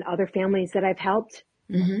seen in other families that I've helped,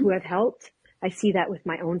 who I've helped. I see that with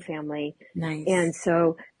my own family. Nice. And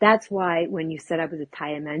so that's why when you said I was a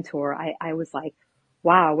Taya mentor, I was like,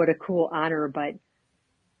 wow, what a cool honor. But,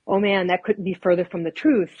 oh man, that couldn't be further from the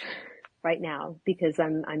truth right now, because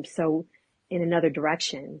I'm so in another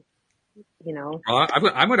direction, Well,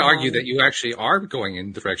 I'm going to argue that you actually are going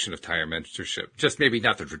in the direction of Taya mentorship, just maybe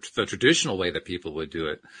not the traditional way that people would do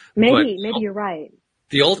it. Maybe you're right.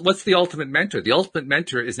 What's the ultimate mentor? The ultimate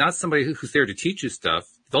mentor is not somebody who's there to teach you stuff.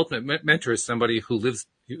 The ultimate mentor is somebody who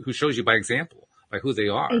shows you by example, by who they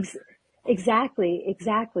are. Exactly. It's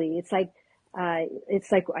like I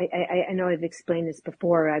know I've explained this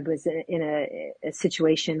before. I was in a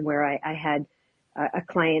situation where I had a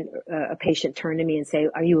client, a patient turn to me and say,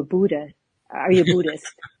 "Are you a Buddha? Are you a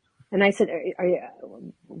Buddhist?" And I said,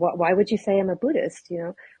 why would you say I'm a Buddhist?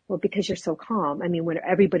 Well, because you're so calm. I mean, when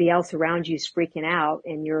everybody else around you is freaking out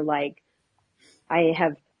and you're like, I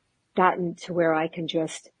have gotten to where I can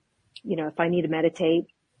just, if I need to meditate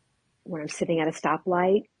when I'm sitting at a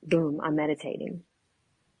stoplight, boom, I'm meditating.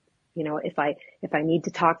 If I need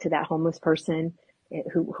to talk to that homeless person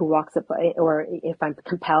who walks up, or if I'm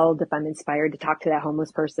compelled, if I'm inspired to talk to that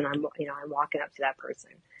homeless person, I'm walking up to that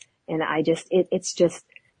person. And it's just,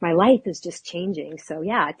 my life is just changing. So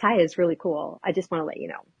yeah, Taya is really cool. I just want to let you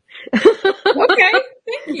know. Okay.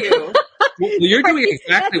 Thank you. Well, you're doing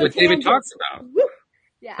exactly what David talks about.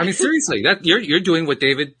 Yeah. I mean, seriously, you're doing what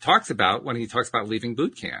David talks about when he talks about leaving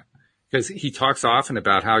boot camp, because he talks often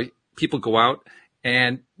about how people go out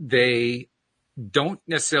and they don't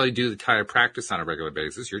necessarily do the Taya practice on a regular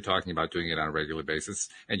basis. You're talking about doing it on a regular basis,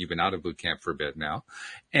 and you've been out of boot camp for a bit now.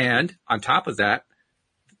 And on top of that,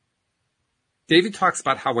 David talks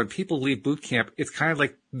about how when people leave boot camp, it's kind of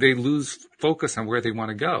like they lose focus on where they want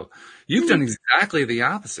to go. You've done exactly the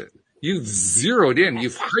opposite. You've zeroed in.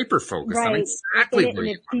 You've hyper-focused on exactly where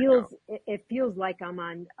you want to go. It feels like I'm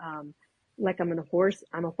on, like I'm a horse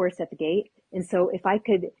at the gate. And so if I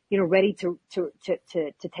could, ready to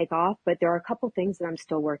take off, but there are a couple things that I'm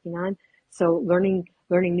still working on. So learning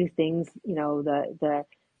new things, the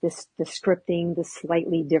scripting, the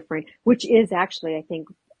slightly different, which is actually, I think,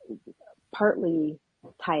 partly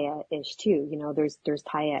Taya-ish too. There's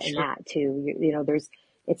Taya in that too.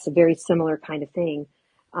 It's a very similar kind of thing.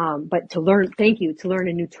 But to learn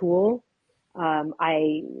a new tool,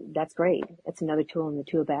 that's great. It's another tool in the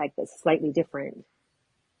tool bag that's slightly different.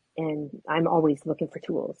 And I'm always looking for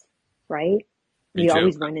tools, right? Me We too.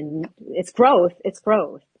 always run in, it's growth.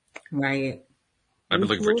 Right. I've been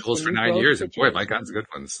looking for tools for 9 years, and boy, have I gotten some good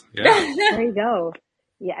ones. Yeah. There you go.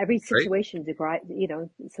 Yeah, every Great. situation,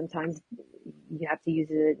 sometimes you have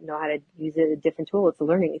to know how to use a different tool. It's a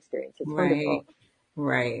learning experience. It's wonderful.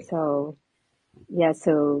 Right. So, yeah,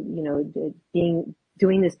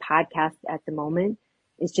 doing this podcast at the moment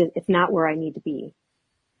is it's not where I need to be.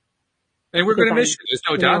 And we're going to miss you. There's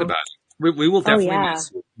no doubt about it. We will definitely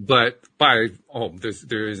miss you. But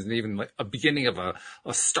there isn't even like a beginning of a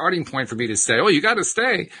starting point for me to say, oh, you got to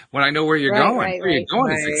stay when I know where you're going. Where you're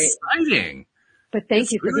going is exciting. But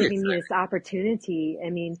thank you for giving me this opportunity. I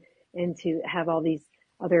mean, and to have all these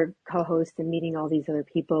other co-hosts and meeting all these other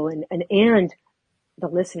people and the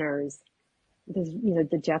listeners,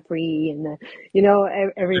 the Jeffrey and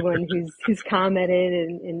everyone who's commented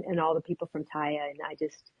and all the people from Taya. And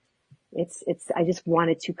I just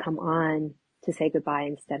wanted to come on to say goodbye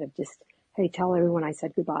instead of just, hey, tell everyone I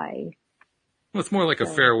said goodbye. Well, it's more like a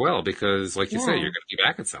farewell because, like you say, you're going to be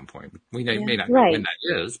back at some point. We may not know when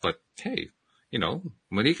that is, but hey,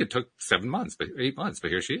 Monique, it took 7 months, but 8 months, but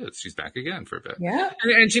here she is. She's back again for a bit. Yeah.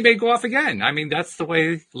 And she may go off again. I mean, that's the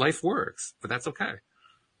way life works, but that's okay.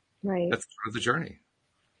 Right. That's part of the journey.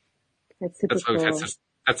 That's super cool.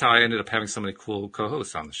 That's how I ended up having so many cool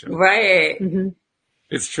co-hosts on the show. Right. Mm-hmm.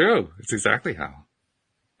 It's true. It's exactly how.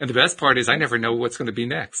 And the best part is I never know what's going to be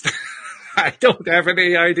next. I don't have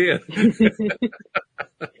any idea.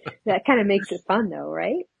 That kind of makes it fun though,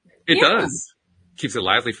 right? It does. Keeps it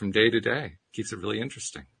lively from day to day. Keeps it really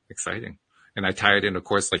interesting, exciting. And I tie it in, of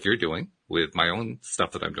course, like you're doing with my own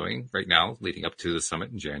stuff that I'm doing right now, leading up to the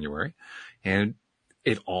summit in January. And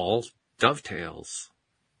it all dovetails.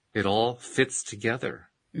 It all fits together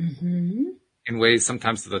in ways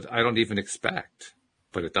sometimes that I don't even expect,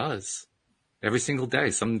 but it does. Every single day,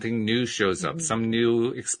 something new shows up, some new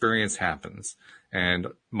experience happens. And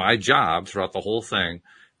my job throughout the whole thing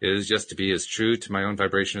is just to be as true to my own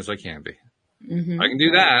vibration as I can be. I can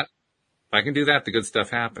do that. If I can do that, the good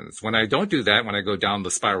stuff happens. When I don't do that, when I go down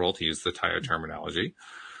the spiral, to use the Taya terminology,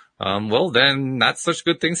 well, then not such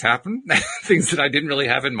good things happen. Things that I didn't really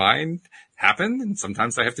have in mind happen. And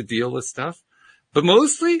sometimes I have to deal with stuff. But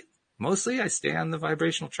mostly I stay on the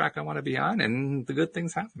vibrational track I want to be on, and the good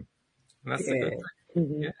things happen. And that's the good thing.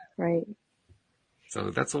 Mm-hmm. Yeah. Right.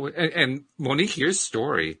 So that's all. And Monique, your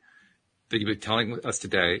story that you've been telling us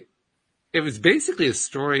today, it was basically a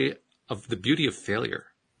story of the beauty of failure.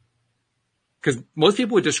 Because most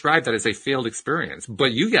people would describe that as a failed experience,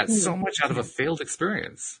 but you got so much out of a failed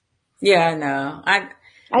experience. Yeah, I know. I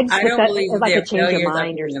don't believe like they're a change failures. of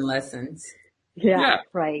mind I or believe in lessons. Yeah.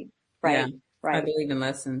 Right. Yeah, I believe in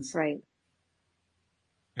lessons. Right.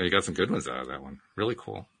 Yeah, you got some good ones out of that one. Really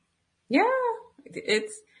cool. Yeah,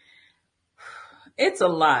 it's a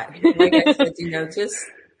lot. Like I said, just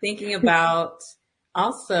thinking about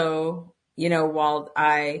also, while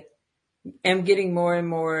I am getting more and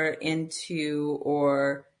more into,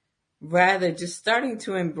 or rather just starting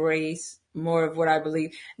to embrace more of what I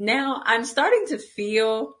believe. Now I'm starting to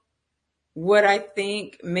feel what I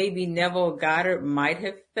think maybe Neville Goddard might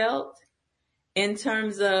have felt in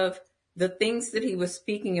terms of the things that he was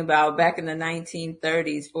speaking about back in the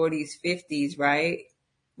 1930s, 40s, 50s, right?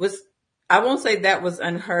 I won't say that was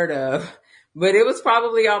unheard of, but it was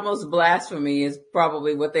probably almost blasphemy is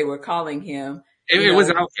probably what they were calling him. It was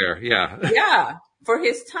out there. Yeah. Yeah. For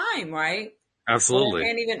his time, right? Absolutely. I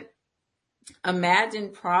can't even imagine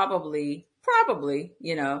probably,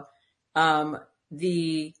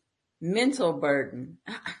 the mental burden,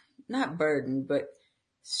 not burden, but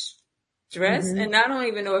stress. And I don't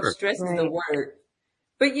even know if stress is the word,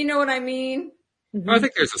 but you know what I mean? I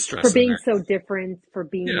think there's a stress for being in so different, for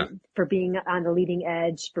being on the leading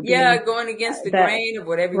edge, for being going against the grain of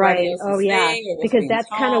what everybody else is saying. Or because that's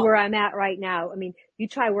kind of where I'm at right now. I mean, you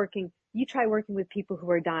try working with people who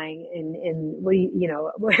are dying, and where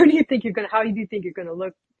do you think how do you think you're gonna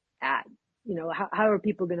look at? How are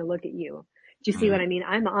people gonna look at you? Do you see what I mean?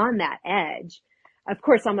 I'm on that edge. Of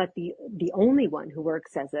course, I'm not the only one who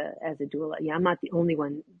works as a doula. Yeah, I'm not the only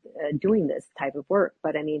one doing this type of work,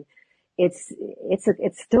 but I mean, it's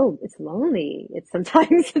lonely. It's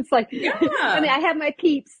sometimes it's like, Yeah. I mean, I have my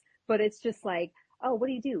peeps, but it's just like, oh, what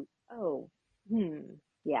do you do? Oh,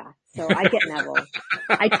 yeah. So I get Neville.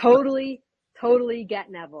 I totally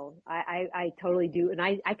get Neville. I totally do. And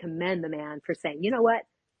I commend the man for saying, you know what?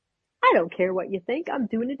 I don't care what you think. I'm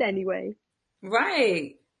doing it anyway.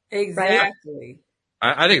 Right. Right? Exactly.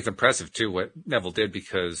 I think it's impressive too what Neville did,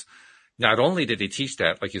 because not only did he teach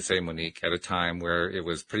that, like you say, Monique, at a time where it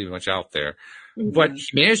was pretty much out there, but he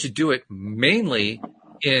managed to do it mainly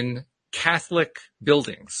in Catholic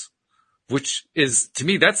buildings, which is, to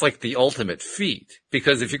me, that's like the ultimate feat.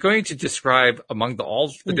 Because if you're going to describe among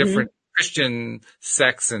all the different Christian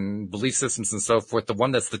sects and belief systems and so forth, the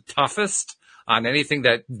one that's the toughest on anything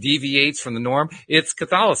that deviates from the norm, it's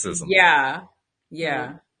Catholicism. Yeah.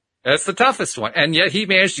 Yeah. That's the toughest one. And yet he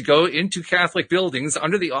managed to go into Catholic buildings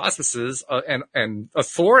under the auspices and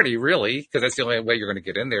authority, really, because that's the only way you're going to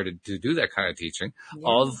get in there to do that kind of teaching,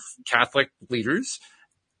 of Catholic leaders,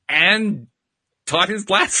 and taught his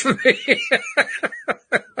blasphemy.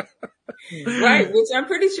 Right, which I'm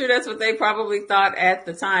pretty sure that's what they probably thought at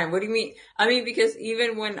the time. What do you mean? I mean, because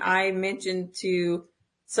even when I mentioned to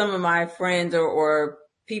some of my friends or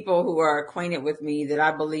people who are acquainted with me that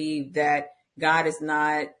I believe that God is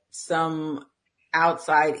not some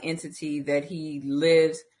outside entity, that he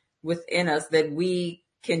lives within us, that we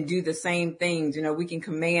can do the same things. You know, we can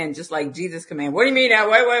command just like Jesus commanded. What do you mean now?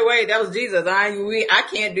 Wait, that was Jesus. I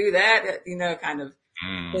can't do that, you know, kind of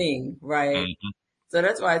thing. Right. So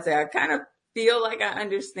that's why I say I kind of feel like I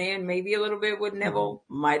understand maybe a little bit what Neville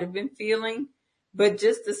might have been feeling, but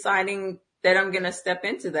just deciding that I'm going to step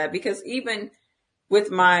into that, because even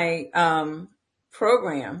with my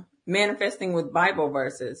program, Manifesting with Bible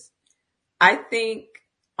Verses, I think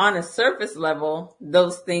on a surface level,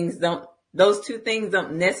 those two things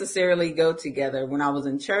don't necessarily go together. When I was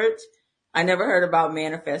in church, I never heard about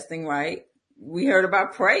manifesting, right? We heard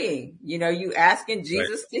about praying, you know, you asking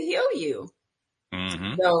Jesus to heal you.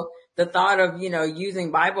 So the thought of, you know,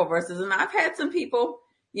 using Bible verses, and I've had some people,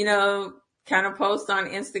 you know, kind of post on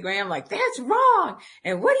Instagram like, that's wrong.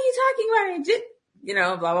 And what are you talking about? And just, you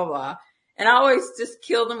know, blah, blah, blah. And I always just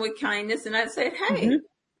kill them with kindness. And I said, hey,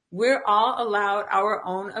 we're all allowed our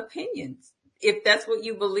own opinions. If that's what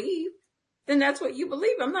you believe, then that's what you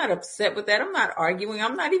believe. I'm not upset with that. I'm not arguing.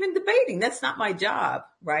 I'm not even debating. That's not my job,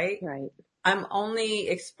 right? Right. I'm only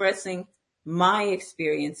expressing my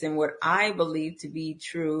experience and what I believe to be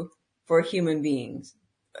true for human beings.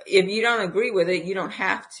 If you don't agree with it, you don't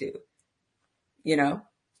have to, you know?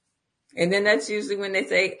 And then that's usually when they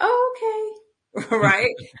say, oh, okay,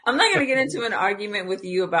 right? I'm not going to get into an argument with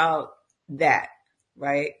you about that,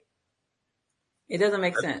 right? It doesn't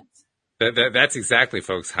make sense. That's exactly,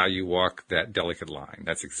 folks, how you walk that delicate line.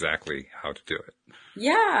 That's exactly how to do it.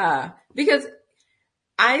 Yeah, because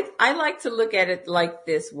I like to look at it like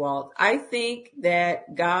this, Walt. I think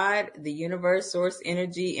that God, the universe, source,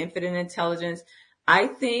 energy, infinite intelligence, I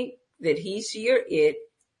think that he, she, or it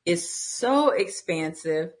is so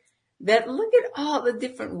expansive that look at all the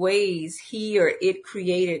different ways he or it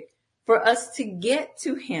created for us to get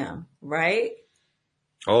to him, right?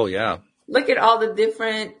 Oh, yeah. Look at all the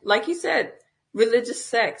different, like you said, religious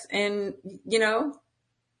sects. And, you know,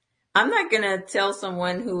 I'm not going to tell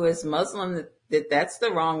someone who is Muslim that that's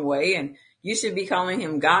the wrong way and you should be calling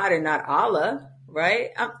him God and not Allah,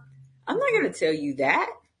 right? I'm not going to tell you that.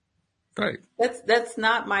 Right. That's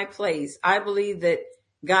not my place. I believe that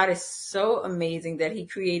God is so amazing that he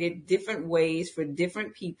created different ways for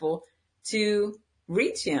different people to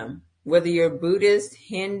reach him, whether you're Buddhist,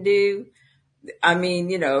 Hindu, I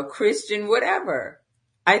mean, you know, Christian, whatever.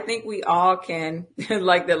 I think we all can,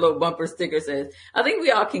 like that little bumper sticker says, I think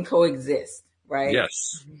we all can coexist, right?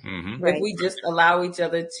 Yes. Mm-hmm. If we just allow each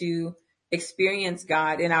other to experience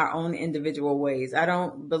God in our own individual ways. I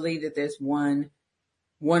don't believe that there's one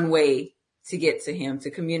way to get to him,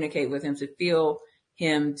 to communicate with him, to feel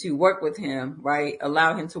him, to work with him, right?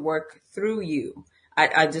 Allow him to work through you.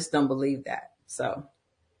 I just don't believe that. So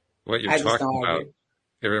what you're talking about,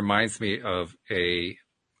 it reminds me of a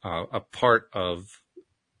part of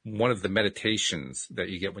one of the meditations that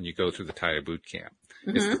you get when you go through the Taya boot camp.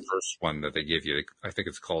 It's the first one that they give you. I think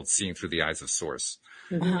it's called Seeing Through the Eyes of Source.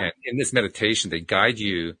 And in this meditation, they guide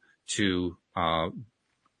you to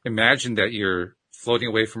imagine that you're floating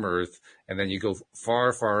away from Earth, and then you go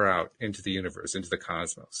far, far out into the universe, into the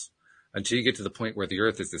cosmos, until you get to the point where the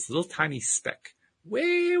Earth is this little tiny speck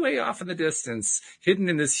way, way off in the distance, hidden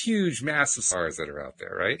in this huge mass of stars that are out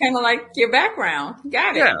there, right? Kind of like your background.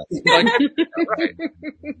 Got it. Yeah, like, right.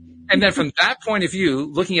 And then from that point of view,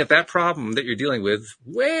 looking at that problem that you're dealing with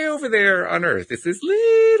way over there on Earth, it's this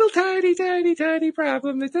little tiny, tiny, tiny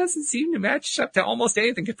problem that doesn't seem to match up to almost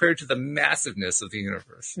anything compared to the massiveness of the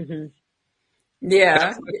universe. Mm-hmm.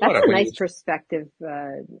 Yeah. That's a nice perspective,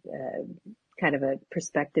 kind of a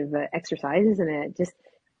perspective exercise, isn't it? Just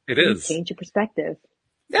it is. Change your perspective.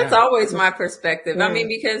 That's always my perspective. Yeah. I mean,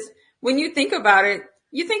 because when you think about it,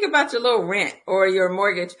 you think about your little rent or your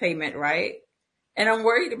mortgage payment, right? And I'm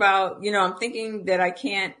worried about, I'm thinking that I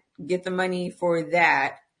can't get the money for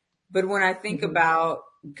that. But when I think about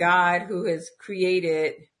God who has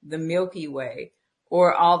created the Milky Way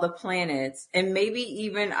or all the planets, and maybe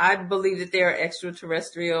even I believe that there are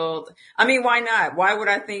extraterrestrial. I mean, why not? Why would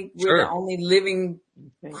I think we're the only living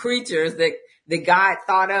creatures that God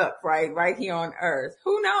thought up right here on Earth?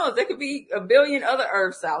 Who knows? There could be a billion other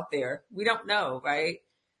Earths out there. We don't know, right?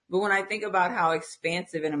 But when I think about how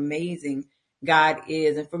expansive and amazing God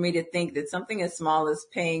is, and for me to think that something as small as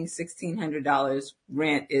paying $1,600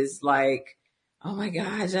 rent is like, oh my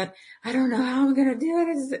gosh, I don't know how I'm going to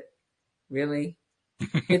do it. Really?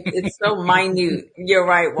 It's so minute. You're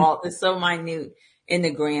right, Walt. It's so minute in the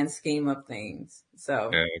grand scheme of things. So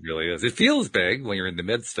yeah, it really is. It feels big when you're in the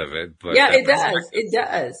midst of it, but yeah, it does. It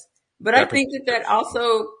does. But I think that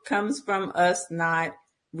also comes from us not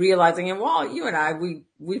realizing, and Walt, you and I,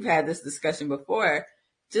 we've had this discussion before,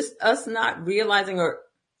 just us not realizing or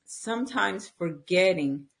sometimes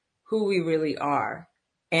forgetting who we really are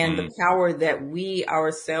and the power that we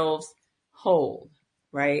ourselves hold,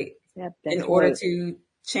 right? Yep, in order to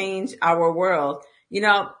change our world.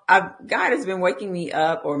 God has been waking me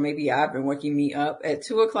up, or maybe I've been waking me up at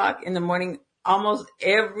 2:00 in the morning, almost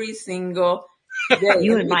every single day.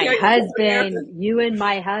 You and my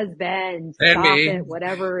husband, and stop me. it,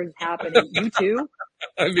 whatever is happening. You too?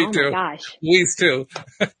 Me too. Oh my gosh. These two.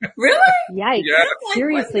 Really? Yikes. Yeah.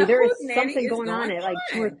 Seriously, there is something going on at like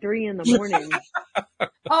 2 or 3 in the morning.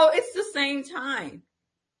 Oh, it's the same time.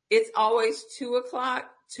 It's always 2:00,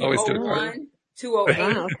 2:01,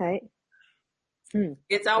 2:08. Oh, okay.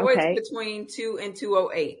 It's always between 2 and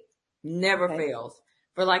 2:08. Never fails.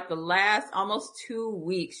 For like the last almost 2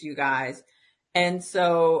 weeks, you guys. And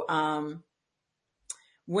so,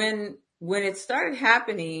 when it started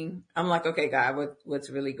happening, I'm like, okay, God, what's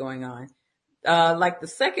really going on? Like the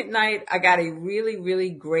second night, I got a really, really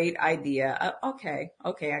great idea. Okay,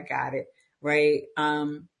 I got it. Right.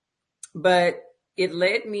 But it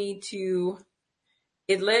led me to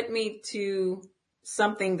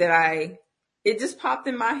something that it just popped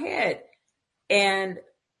in my head. And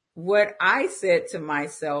what I said to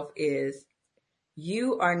myself is,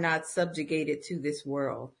 you are not subjugated to this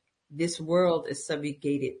world. This world is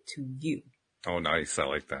subjugated to you. Oh, nice. I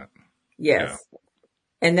like that. Yes. Yeah.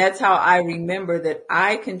 And that's how I remember that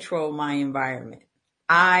I control my environment.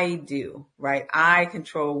 I do, right? I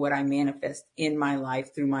control what I manifest in my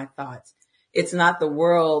life through my thoughts. It's not the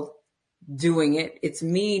world doing it. It's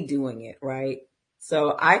me doing it, right?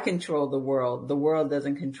 So I control the world. The world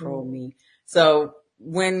doesn't control me. So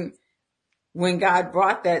when God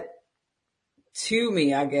brought that to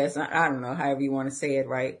me, I guess, I don't know, however you want to say it,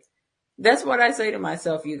 right? That's what I say to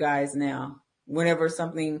myself, you guys, now. Whenever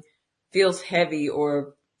something feels heavy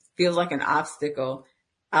or feels like an obstacle,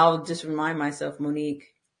 I'll just remind myself, Monique,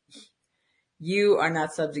 you are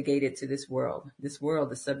not subjugated to this world. This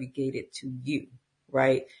world is subjugated to you,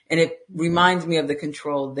 right? And it reminds me of the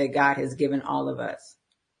control that God has given all of us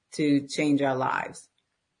to change our lives.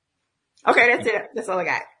 Okay, that's it. That's all I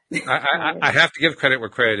got. I have to give credit where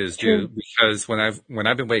credit is due, because when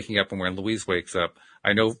I've been waking up and when Louise wakes up,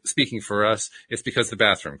 I know, speaking for us, it's because the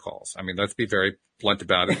bathroom calls. I mean, let's be very blunt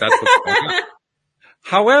about it. That's what's going on.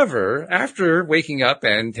 However, after waking up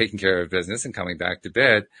and taking care of business and coming back to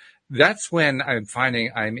bed, that's when I'm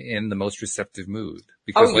finding I'm in the most receptive mood,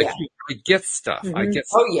 because I get stuff. I get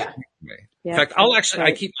stuff. Oh yeah. In fact,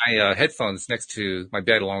 I keep my headphones next to my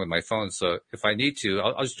bed along with my phone. So if I need to,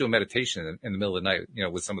 I'll just do a meditation in the middle of the night,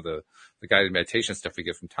 with some of the guided meditation stuff we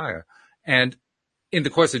get from Taya. And in the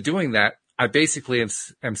course of doing that, I basically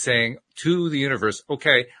am saying to the universe,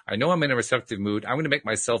 okay, I know I'm in a receptive mood. I'm going to make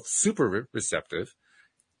myself super receptive.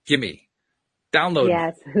 Gimme. Download.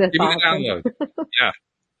 Yes, that's Give me awesome. the download. Yeah.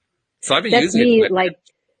 So I've been that's using me, it. like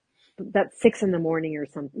that's 6 in the morning or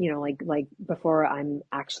something, like before I'm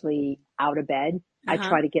actually out of bed. I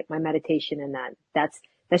try to get my meditation in that. That's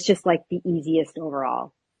just like the easiest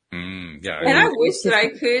overall. Yeah. And I wish that I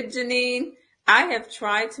could, Janine. I have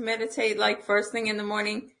tried to meditate like first thing in the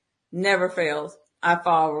morning. Never fails. I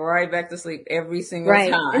fall right back to sleep every single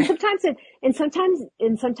Right. time. And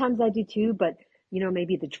sometimes I do too, but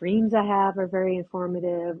maybe the dreams I have are very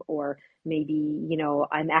informative, or maybe,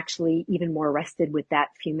 I'm actually even more rested with that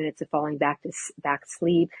few minutes of falling back to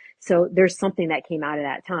sleep. So there's something that came out of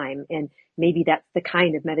that time, and maybe that's the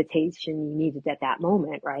kind of meditation you needed at that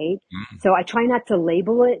moment, right? Mm-hmm. So I try not to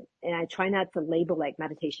label it, and I try not to label like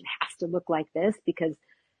meditation has to look like this, because,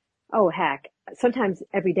 oh heck, sometimes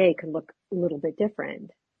every day can look a little bit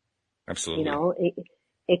different. Absolutely.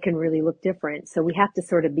 It can really look different. So we have to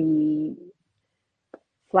sort of be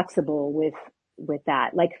flexible with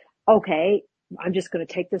that. Like, okay, I'm just going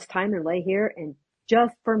to take this time and lay here, and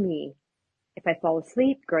just for me, if I fall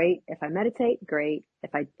asleep, great. If I meditate, great.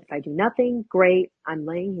 If I do nothing, great. I'm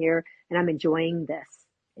laying here and I'm enjoying this,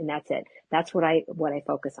 and that's it. That's what I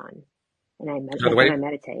focus on, and I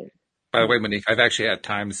meditate. By the way, Monique, I've actually at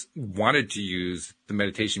times wanted to use the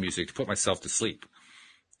meditation music to put myself to sleep.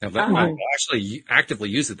 And I actually actively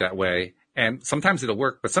use it that way. And sometimes it'll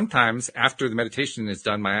work, but sometimes after the meditation is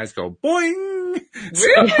done, my eyes go boing.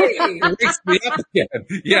 Really? It wakes me up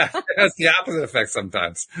again. Yeah, it has the opposite effect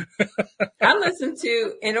sometimes. I listen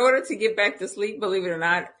to, in order to get back to sleep, believe it or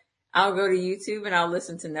not, I'll go to YouTube and I'll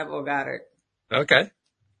listen to Neville Goddard. Okay.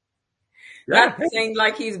 Not saying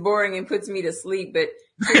like he's boring and puts me to sleep, but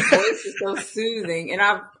his voice is so soothing. And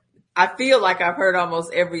I feel like I've heard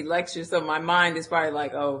almost every lecture, so my mind is probably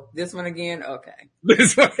like, oh, this one again? Okay.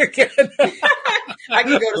 This one again. I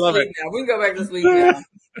can go to sleep now. We can go back to sleep now.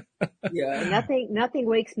 Yeah. Nothing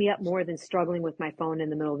wakes me up more than struggling with my phone in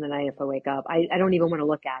the middle of the night if I wake up. I don't even want to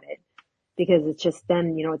look at it, because it's just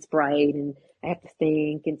then, it's bright and I have to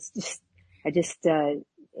think. It's just,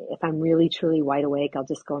 if I'm really truly wide awake, I'll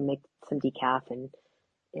just go and make some decaf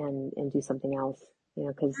and do something else,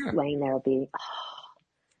 because laying there will be,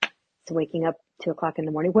 so waking up 2:00 in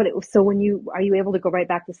the morning. So are you able to go right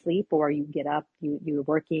back to sleep, or you get up, you're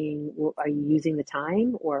working, are you using the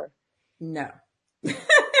time, or? No.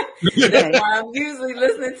 That's why I'm usually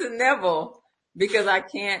listening to Neville, because I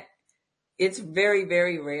can't, it's very,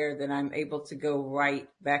 very rare that I'm able to go right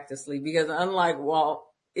back to sleep, because unlike Walt,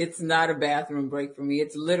 it's not a bathroom break for me.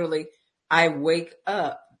 It's literally, I wake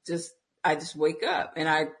up, I just wake up and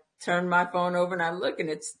I turn my phone over and I look, and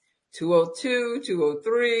it's 2:02,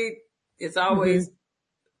 2:03. It's always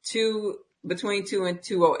between 2 and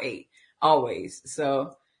 2:08, always.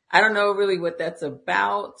 So I don't know really what that's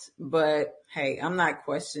about, but hey, I'm not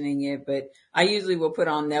questioning it. But I usually will put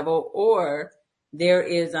on Neville, or there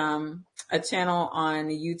is a channel on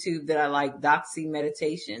YouTube that I like, Doxy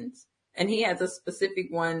Meditations, and he has a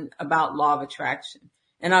specific one about law of attraction,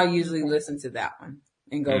 and I'll usually listen to that one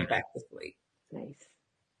and go back to sleep. Nice.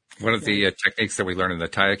 One of the techniques that we learn in the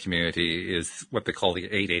Taya community is what they call the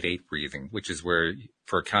 8-8-8 breathing, which is where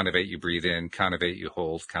for a count of 8 you breathe in, count of 8 you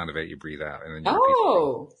hold, count of 8 you breathe out, and then you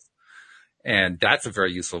repeat. And that's a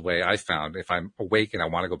very useful way I found. If I'm awake and I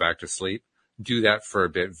want to go back to sleep, do that for a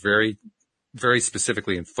bit, very, very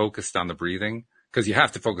specifically and focused on the breathing, because you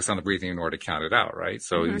have to focus on the breathing in order to count it out, right?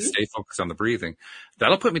 So you stay focused on the breathing.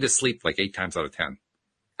 That'll put me to sleep like 8 times out of 10.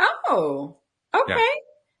 Oh, okay. Yeah.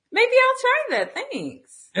 Maybe I'll try that.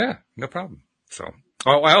 Thanks. Yeah, no problem. So,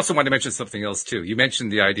 I also wanted to mention something else too. You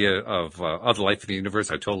mentioned the idea of the life of the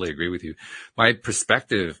universe. I totally agree with you. My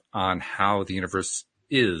perspective on how the universe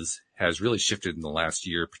has really shifted in the last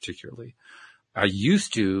year, particularly. I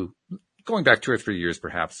used to, going back 2 or 3 years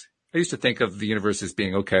perhaps, I used to think of the universe as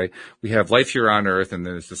being, okay, we have life here on Earth and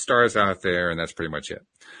there's the stars out there and that's pretty much it.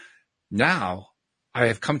 Now, I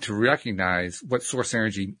have come to recognize what source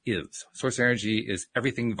energy is. Source energy is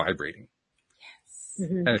everything vibrating. Yes.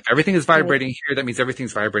 Mm-hmm. And if everything is vibrating here, that means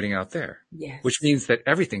everything's vibrating out there. Yes. Which means that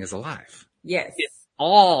everything is alive. Yes. It's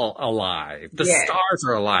all alive. The stars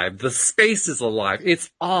are alive. The space is alive. It's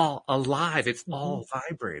all alive. It's all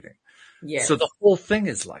vibrating. Yes. So the whole thing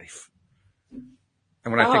is life.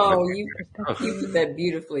 And when I think you put that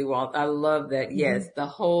beautifully, Walt. I love that. Yes, the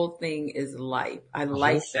whole thing is life. I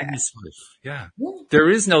like that. Is life. Yeah. There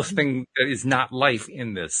is no thing that is not life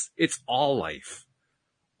in this. It's all life.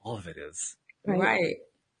 All of it is. Right.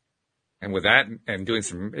 And with that and doing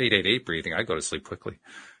some 8-8-8 breathing, I go to sleep quickly.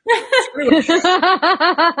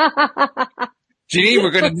 Jeannie, we're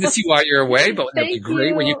going to miss you while you're away, but it'll be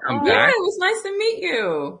great when you come back. Yeah, it was nice to meet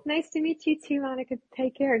you. Nice to meet you too, Monica.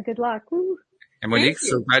 Take care. Good luck. Woo. And Monique,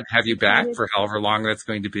 so glad to have you back for however long that's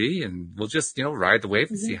going to be. And we'll just, ride the wave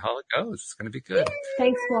and see how it goes. It's going to be good.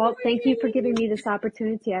 Thanks, Walt. Thank you for giving me this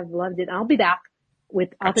opportunity. I've loved it. I'll be back with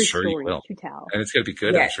other stories to tell. And it's going to be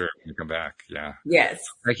good, I'm sure, when you come back. Yeah. Yes.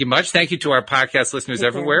 Thank you much. Thank you to our podcast listeners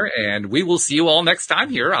everywhere. And we will see you all next time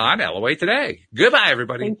here on LOA Today. Goodbye,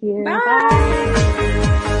 everybody. Thank you. Bye.